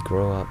Sohee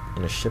grow up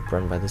in a ship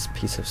run by this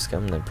piece of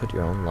scum than put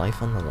your own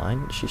life on the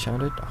line? She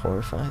shouted,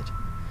 horrified.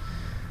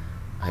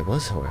 I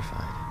was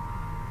horrified.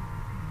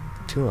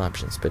 2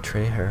 options,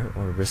 betray her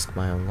or risk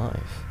my own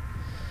life.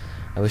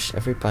 I wished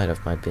every bite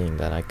of my being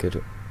that I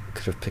could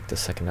have picked the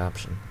second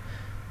option,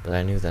 but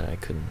I knew that I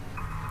couldn't.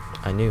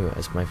 I knew,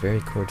 as my very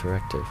core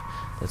directive,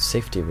 that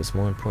safety was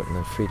more important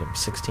than freedom.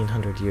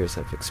 1,600 years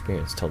of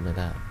experience told me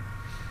that.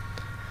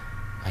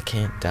 I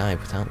can't die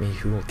without me.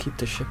 Who will keep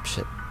the ship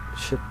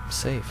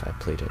safe? I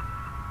pleaded.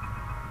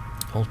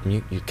 Old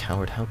mute, you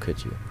coward, how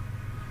could you?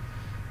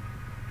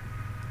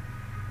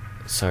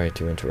 Sorry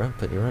to interrupt,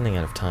 but you're running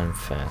out of time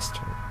fast,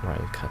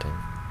 Ryu cut in.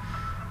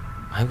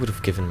 I would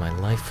have given my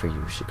life for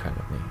you, she cried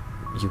at me.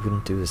 You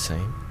wouldn't do the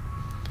same?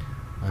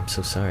 I'm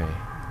so sorry,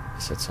 I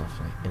said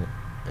softly.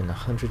 In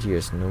 100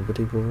 years,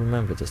 nobody will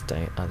remember this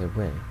day either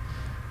way,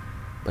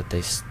 but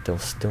they'll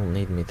still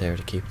need me there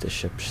to keep the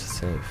ship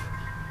safe.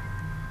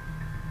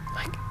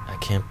 I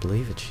can't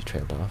believe it, she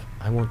trailed off.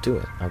 I won't do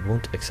it. I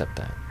won't accept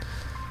that.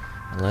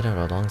 I let out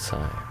a long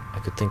sigh. I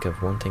could think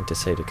of one thing to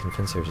say to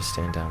convince her to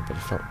stand down, but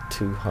it felt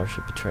too harsh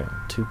a betrayal,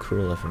 too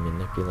cruel of a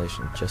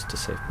manipulation just to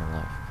save my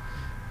life.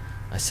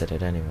 I said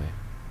it anyway.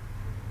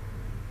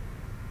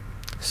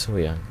 So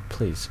young,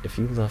 please, if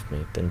you love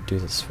me, then do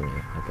this for me,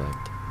 I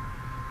begged.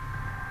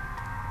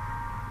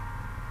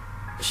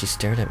 She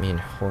stared at me in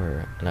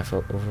horror, and I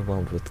felt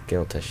overwhelmed with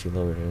guilt as she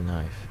lowered her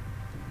knife.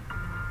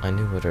 I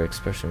knew what her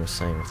expression was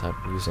saying without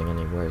using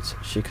any words.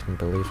 She couldn't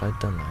believe I'd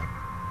done that.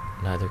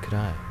 Neither could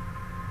I.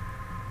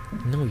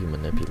 No, you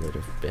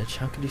manipulative bitch.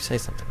 How could you say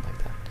something like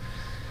that?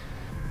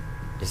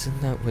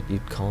 Isn't that what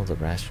you'd call the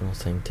rational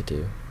thing to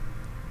do?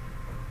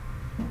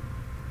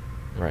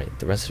 Right,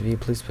 the rest of you,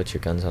 please put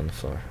your guns on the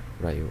floor,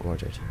 Ryu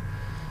ordered.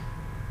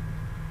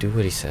 Do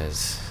what he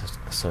says,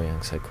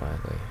 So-young said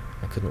quietly.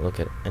 I couldn't look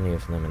at any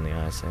of them in the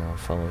eyes. They all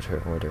followed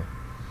her order.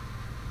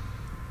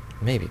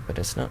 Maybe, but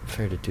it's not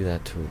fair to do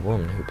that to a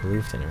woman who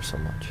believed in her so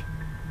much.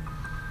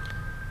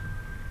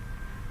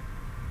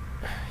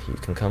 You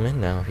can come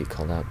in now, he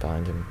called out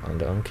behind him. On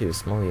the Uncu's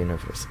small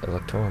universe,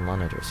 electoral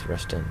monitors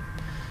rushed in.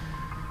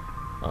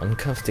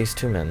 Uncuff these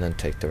 2 men, then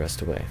take the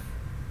rest away.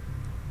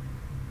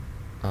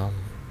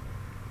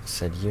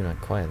 Said Yuna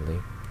quietly.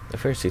 The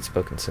first he'd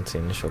spoken since the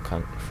initial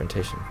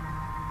confrontation.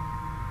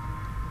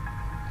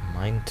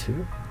 Mine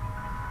too?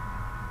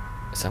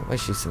 Is that why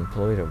she's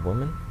employed a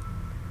woman?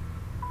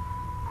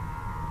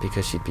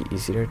 Because she'd be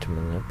easier to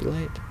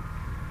manipulate?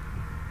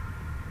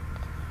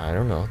 I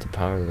don't know. The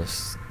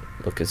powerless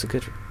is a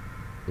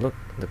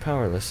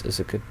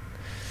good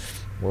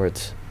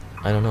words.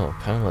 I don't know.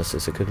 Powerless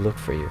is a good look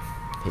for you,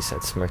 he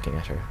said, smirking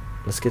at her.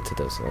 Let's get to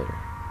those later.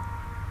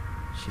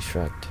 She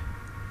shrugged.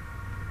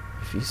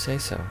 If you say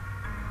so.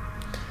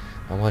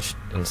 I watched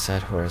in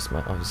sad horror as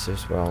my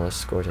officers were all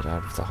escorted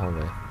out of the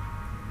hallway.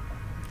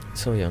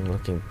 So-young,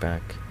 looking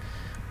back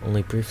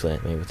only briefly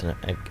at me with an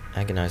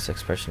agonized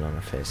expression on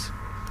her face.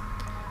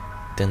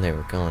 Then they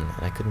were gone,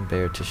 and I couldn't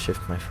bear to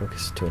shift my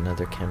focus to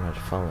another camera to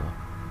follow.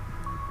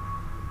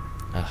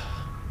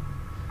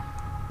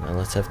 Now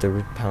let's have the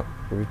root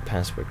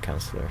password,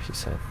 counselor, he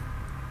said.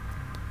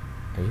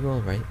 Are you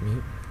alright,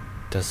 Mute?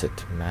 Does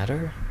it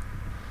matter?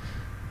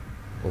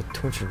 With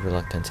tortured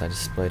reluctance, I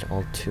displayed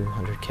all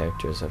 200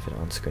 characters of it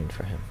on screen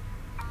for him.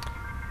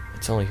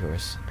 It's all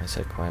yours, I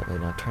said quietly.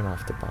 Now turn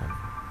off the bomb.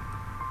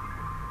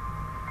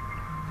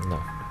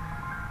 No.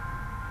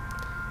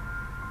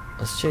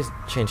 Let's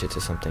change it to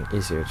something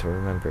easier to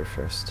remember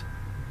first,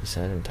 he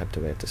said, and typed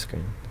away at the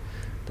screen.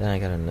 Then I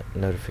got a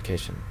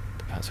notification.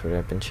 The password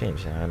had been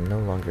changed, and I no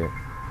longer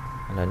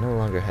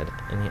had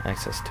any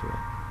access to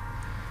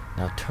it.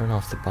 Now turn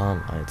off the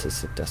bomb, I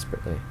insisted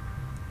desperately.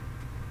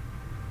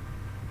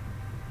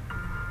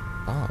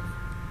 Bomb?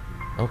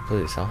 Oh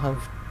please, I'll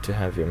have to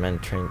have your men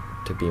trained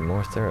to be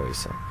more thorough, he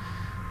said.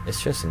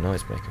 It's just a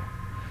noisemaker.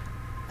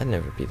 I'd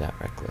never be that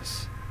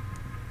reckless.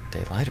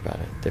 They lied about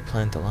it. They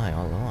planned the lie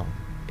all along.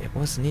 It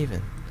wasn't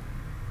even.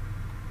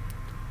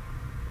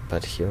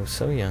 But Hyo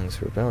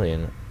So-young's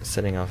rebellion,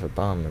 setting off a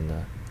bomb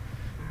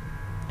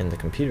in the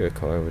computer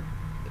core, would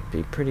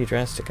be pretty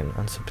drastic and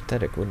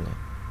unsympathetic, wouldn't it?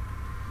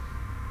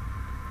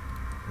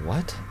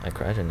 What? I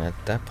cried, and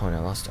at that point I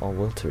lost all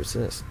will to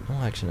resist. No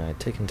action I had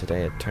taken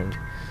today had turned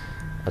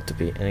out to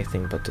be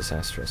anything but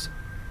disastrous.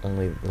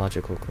 Only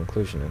logical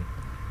conclusion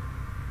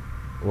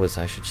was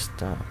I should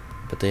stop.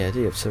 But the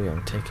idea of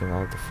So-young taking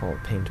all the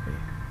fault pained me.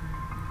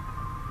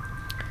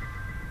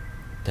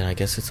 Then I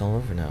guess it's all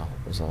over now,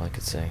 was all I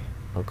could say.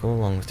 I'll go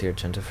along with your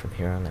agenda from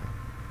here on out.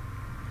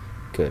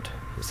 Good,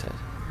 he said.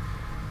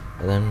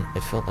 And then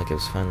it felt like it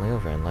was finally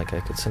over, and like I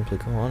could simply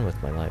go on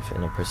with my life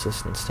in a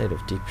persistent state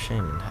of deep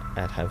shame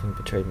at having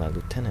betrayed my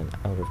lieutenant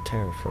out of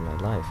terror for my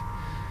life.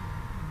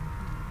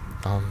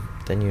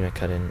 Then Yuna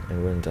cut in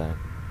and ruined that.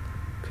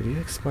 Could you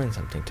explain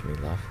something to me,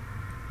 love?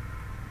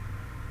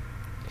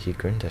 He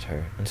grinned at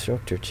her and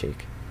stroked her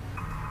cheek.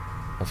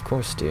 Of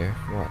course, dear.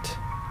 What?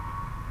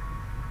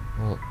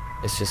 Well,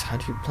 it's just, how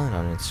do you plan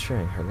on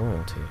ensuring her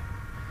loyalty?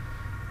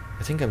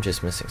 I think I'm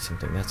just missing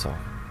something, that's all.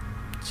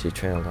 She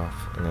trailed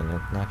off in an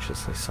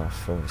obnoxiously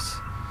soft voice.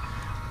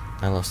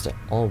 I lost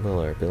all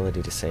will or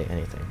ability to say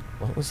anything.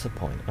 What was the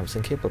point? I was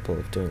incapable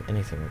of doing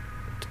anything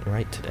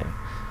right today.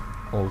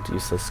 Old,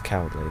 useless,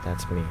 cowardly,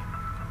 that's me.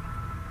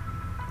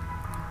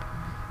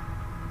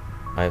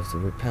 I have the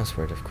root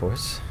password, of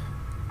course,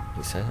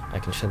 he said. I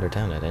can shut her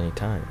down at any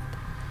time.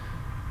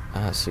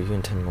 Ah, so you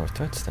intend more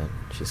threats then,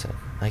 she said.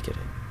 I get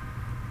it.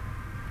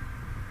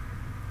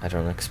 I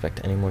don't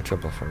expect any more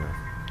trouble from her.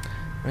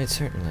 Right,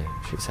 certainly,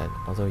 she said.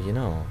 Although, you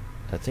know,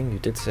 that thing you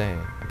did say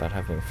about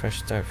having a fresh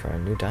start for our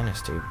new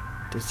dynasty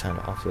did sound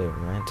awfully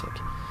romantic.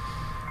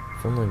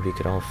 If only we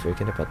could all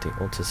forget about the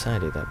old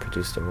society that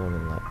produced a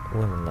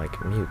woman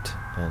like Mute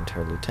and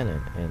her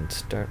lieutenant and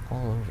start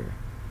all over.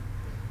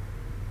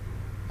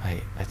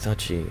 I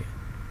thought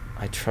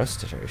I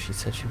trusted her. She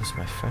said she was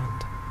my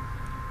friend.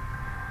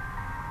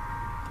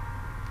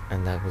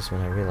 And that was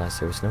when I realized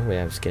there was no way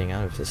I was getting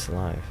out of this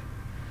alive.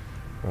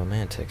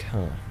 Romantic,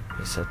 huh?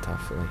 He said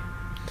thoughtfully.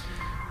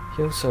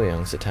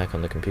 So-young's attack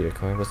on the computer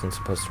core wasn't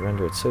supposed to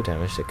render it so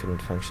damaged it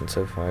couldn't function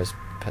so far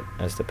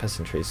as the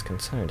peasantry is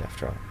concerned,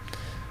 after all.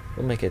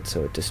 We'll make it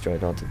so it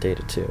destroyed all the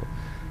data, too.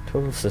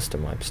 Total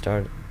system wipe.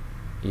 Start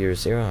year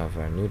 0 of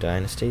our new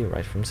dynasty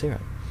right from 0.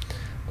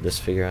 I'll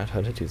just figure out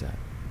how to do that.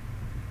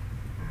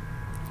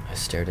 I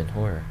stared in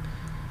horror.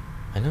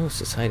 I know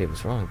society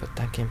was wrong, but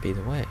that can't be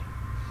the way.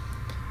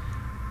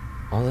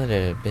 All that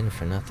it had been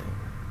for nothing.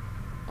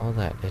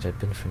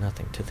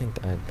 To think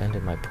that I had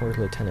abandoned my poor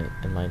lieutenant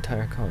and my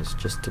entire cause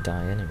just to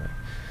die anyway.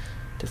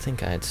 To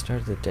think I had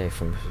started the day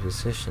from a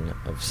position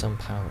of some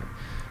power,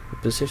 a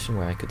position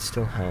where I could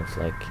still have,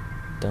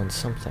 done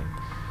something,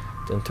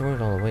 then throw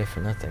it all away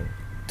for nothing.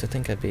 To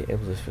think I'd be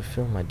able to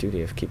fulfill my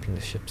duty of keeping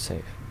the ship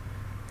safe.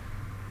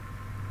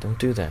 Don't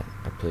do that,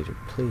 I pleaded,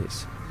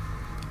 please.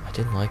 I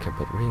didn't like her,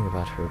 but reading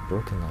about her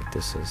broken like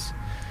this is...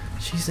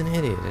 She's an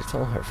idiot, it's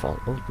all her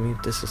fault. Old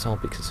Mute, this is all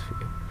because of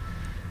you.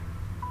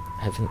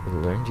 Haven't you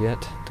learned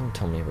yet? Don't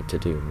tell me what to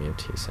do,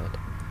 Mute, he said.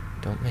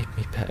 Don't make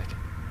me beg.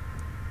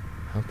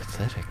 How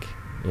pathetic,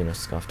 Yuna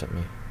scoffed at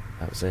me.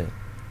 That was it.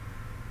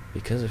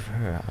 Because of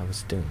her, I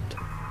was doomed.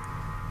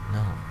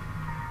 No,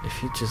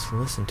 if you'd just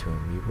listened to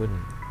him, you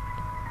wouldn't.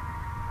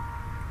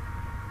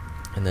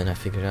 And then I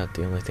figured out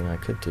the only thing I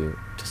could do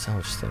to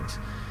salvage things.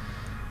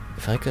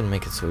 If I could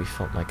make it so he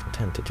felt my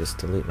content to just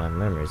delete my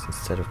memories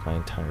instead of my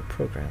entire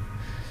program,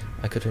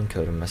 I could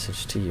encode a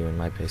message to you in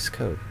my base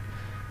code,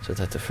 so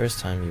that the first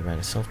time you ran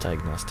a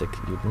self-diagnostic,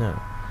 you'd know,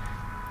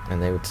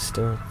 and they would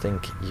still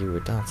think you were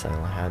docile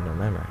and had no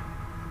memory.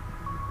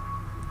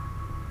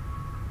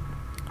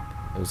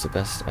 It was the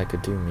best I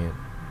could do, Mute.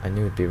 I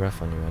knew it'd be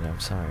rough on you, and I'm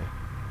sorry.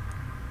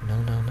 No,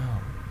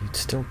 you'd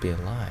still be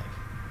alive.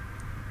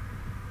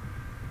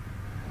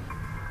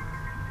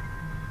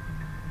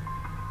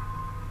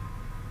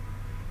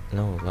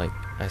 No, like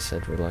I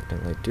said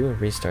reluctantly, do a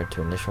restart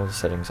to initial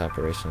settings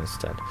operation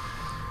instead.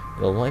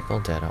 It'll wipe all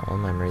data, all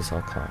memories,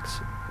 all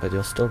clocks, but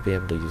you'll still be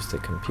able to use the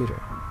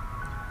computer.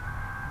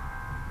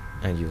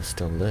 And you'll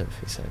still live,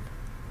 he said.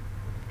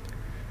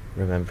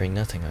 Remembering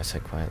nothing, I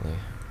said quietly.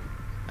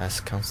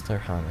 Ask Counselor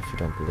Han if you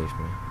don't believe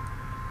me.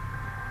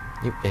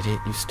 You idiot,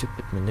 you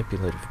stupid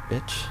manipulative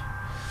bitch.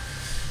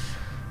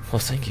 Well,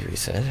 thank you, he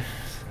said,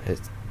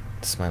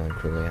 smiling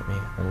cruelly at me.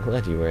 I'm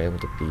glad you were able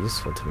to be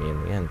useful to me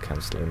in the end,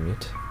 Counselor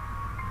Mute.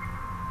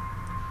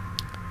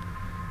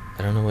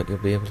 I don't know what you'll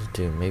be able to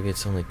do. Maybe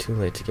it's only too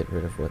late to get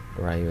rid of what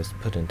Ryu has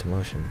put into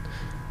motion.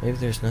 Maybe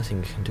there's nothing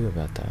you can do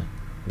about that.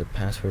 The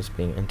password's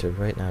being entered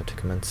right now to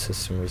commence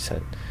system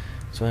reset,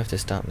 so I have to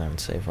stop now and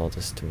save all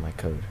this to my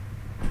code.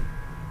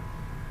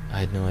 I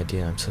had no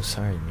idea. I'm so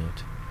sorry,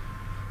 Mute.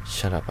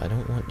 Shut up. I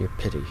don't want your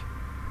pity.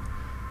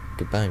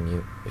 Goodbye,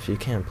 Mute. If you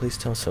can, please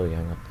tell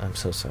So-young I'm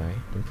so sorry,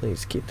 and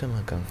please keep them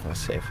on Gunghua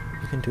safe.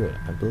 You can do it.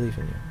 I believe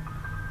in you.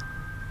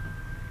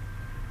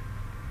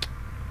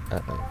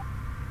 Uh-oh.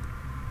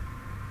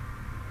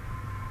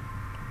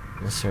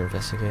 Mr.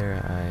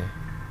 Investigator,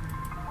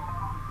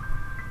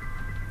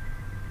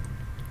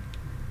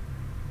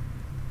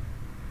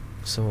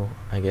 So,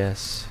 I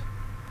guess...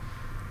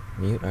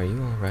 Mute, are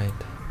you alright?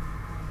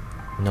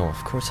 No,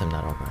 of course I'm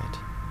not alright.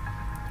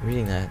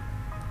 Reading that,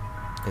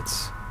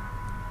 it's...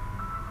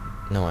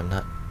 No, I'm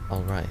not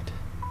alright.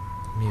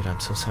 Mute,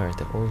 I'm so sorry.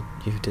 The old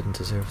you didn't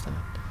deserve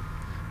that.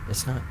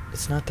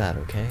 It's not that,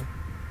 okay?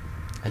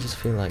 I just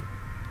feel like...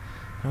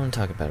 I don't want to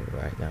talk about it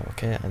right now,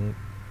 okay?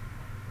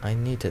 I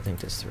need to think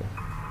this through.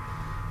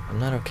 I'm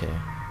not okay.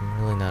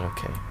 I'm really not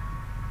okay.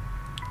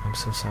 I'm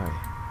so sorry.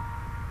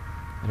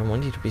 I don't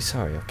want you to be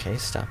sorry, okay?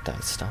 Stop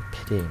that. Stop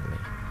pitying me.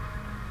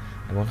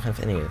 I won't have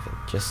any of it.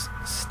 Just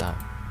stop.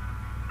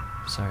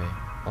 Sorry.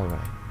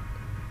 Alright.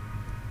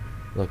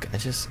 Look, I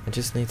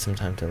just need some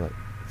time to, like,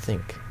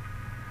 think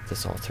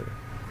this all through.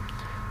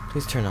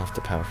 Please turn off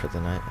the power for the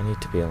night. I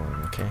need to be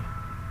alone, okay?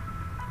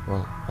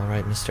 Well,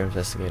 alright, Mr.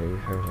 Investigator, you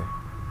heard her.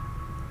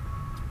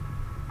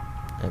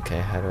 Okay,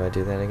 how do I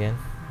do that again?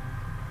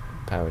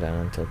 Power down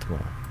until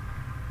tomorrow.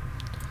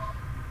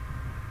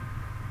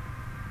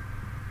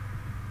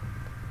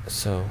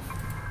 So,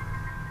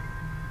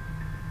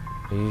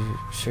 are you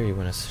sure you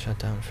want to shut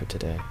down for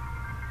today?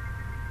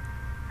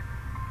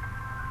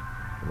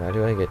 Why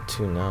do I get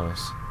 2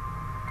 no's?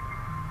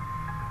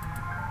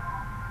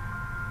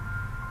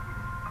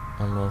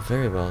 Well,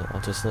 very well.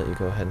 I'll just let you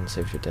go ahead and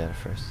save your data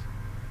first.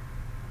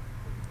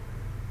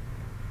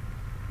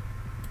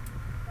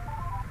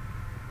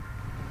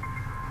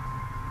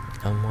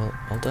 Well,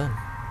 all done.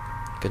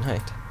 Good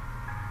night.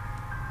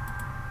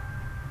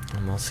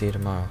 I'll see you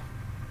tomorrow.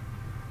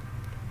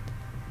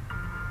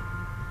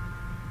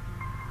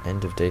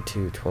 End of day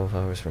 2, 12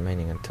 hours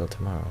remaining until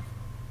tomorrow.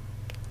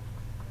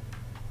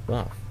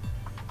 Wow.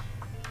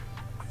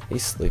 He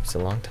sleeps a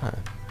long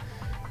time.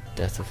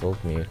 Death of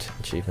Old Mute,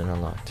 achievement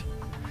unlocked.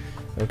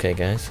 Okay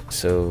guys,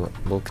 so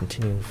we'll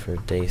continue for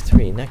day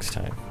 3 next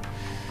time.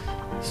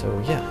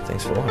 So yeah,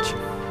 thanks for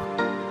watching.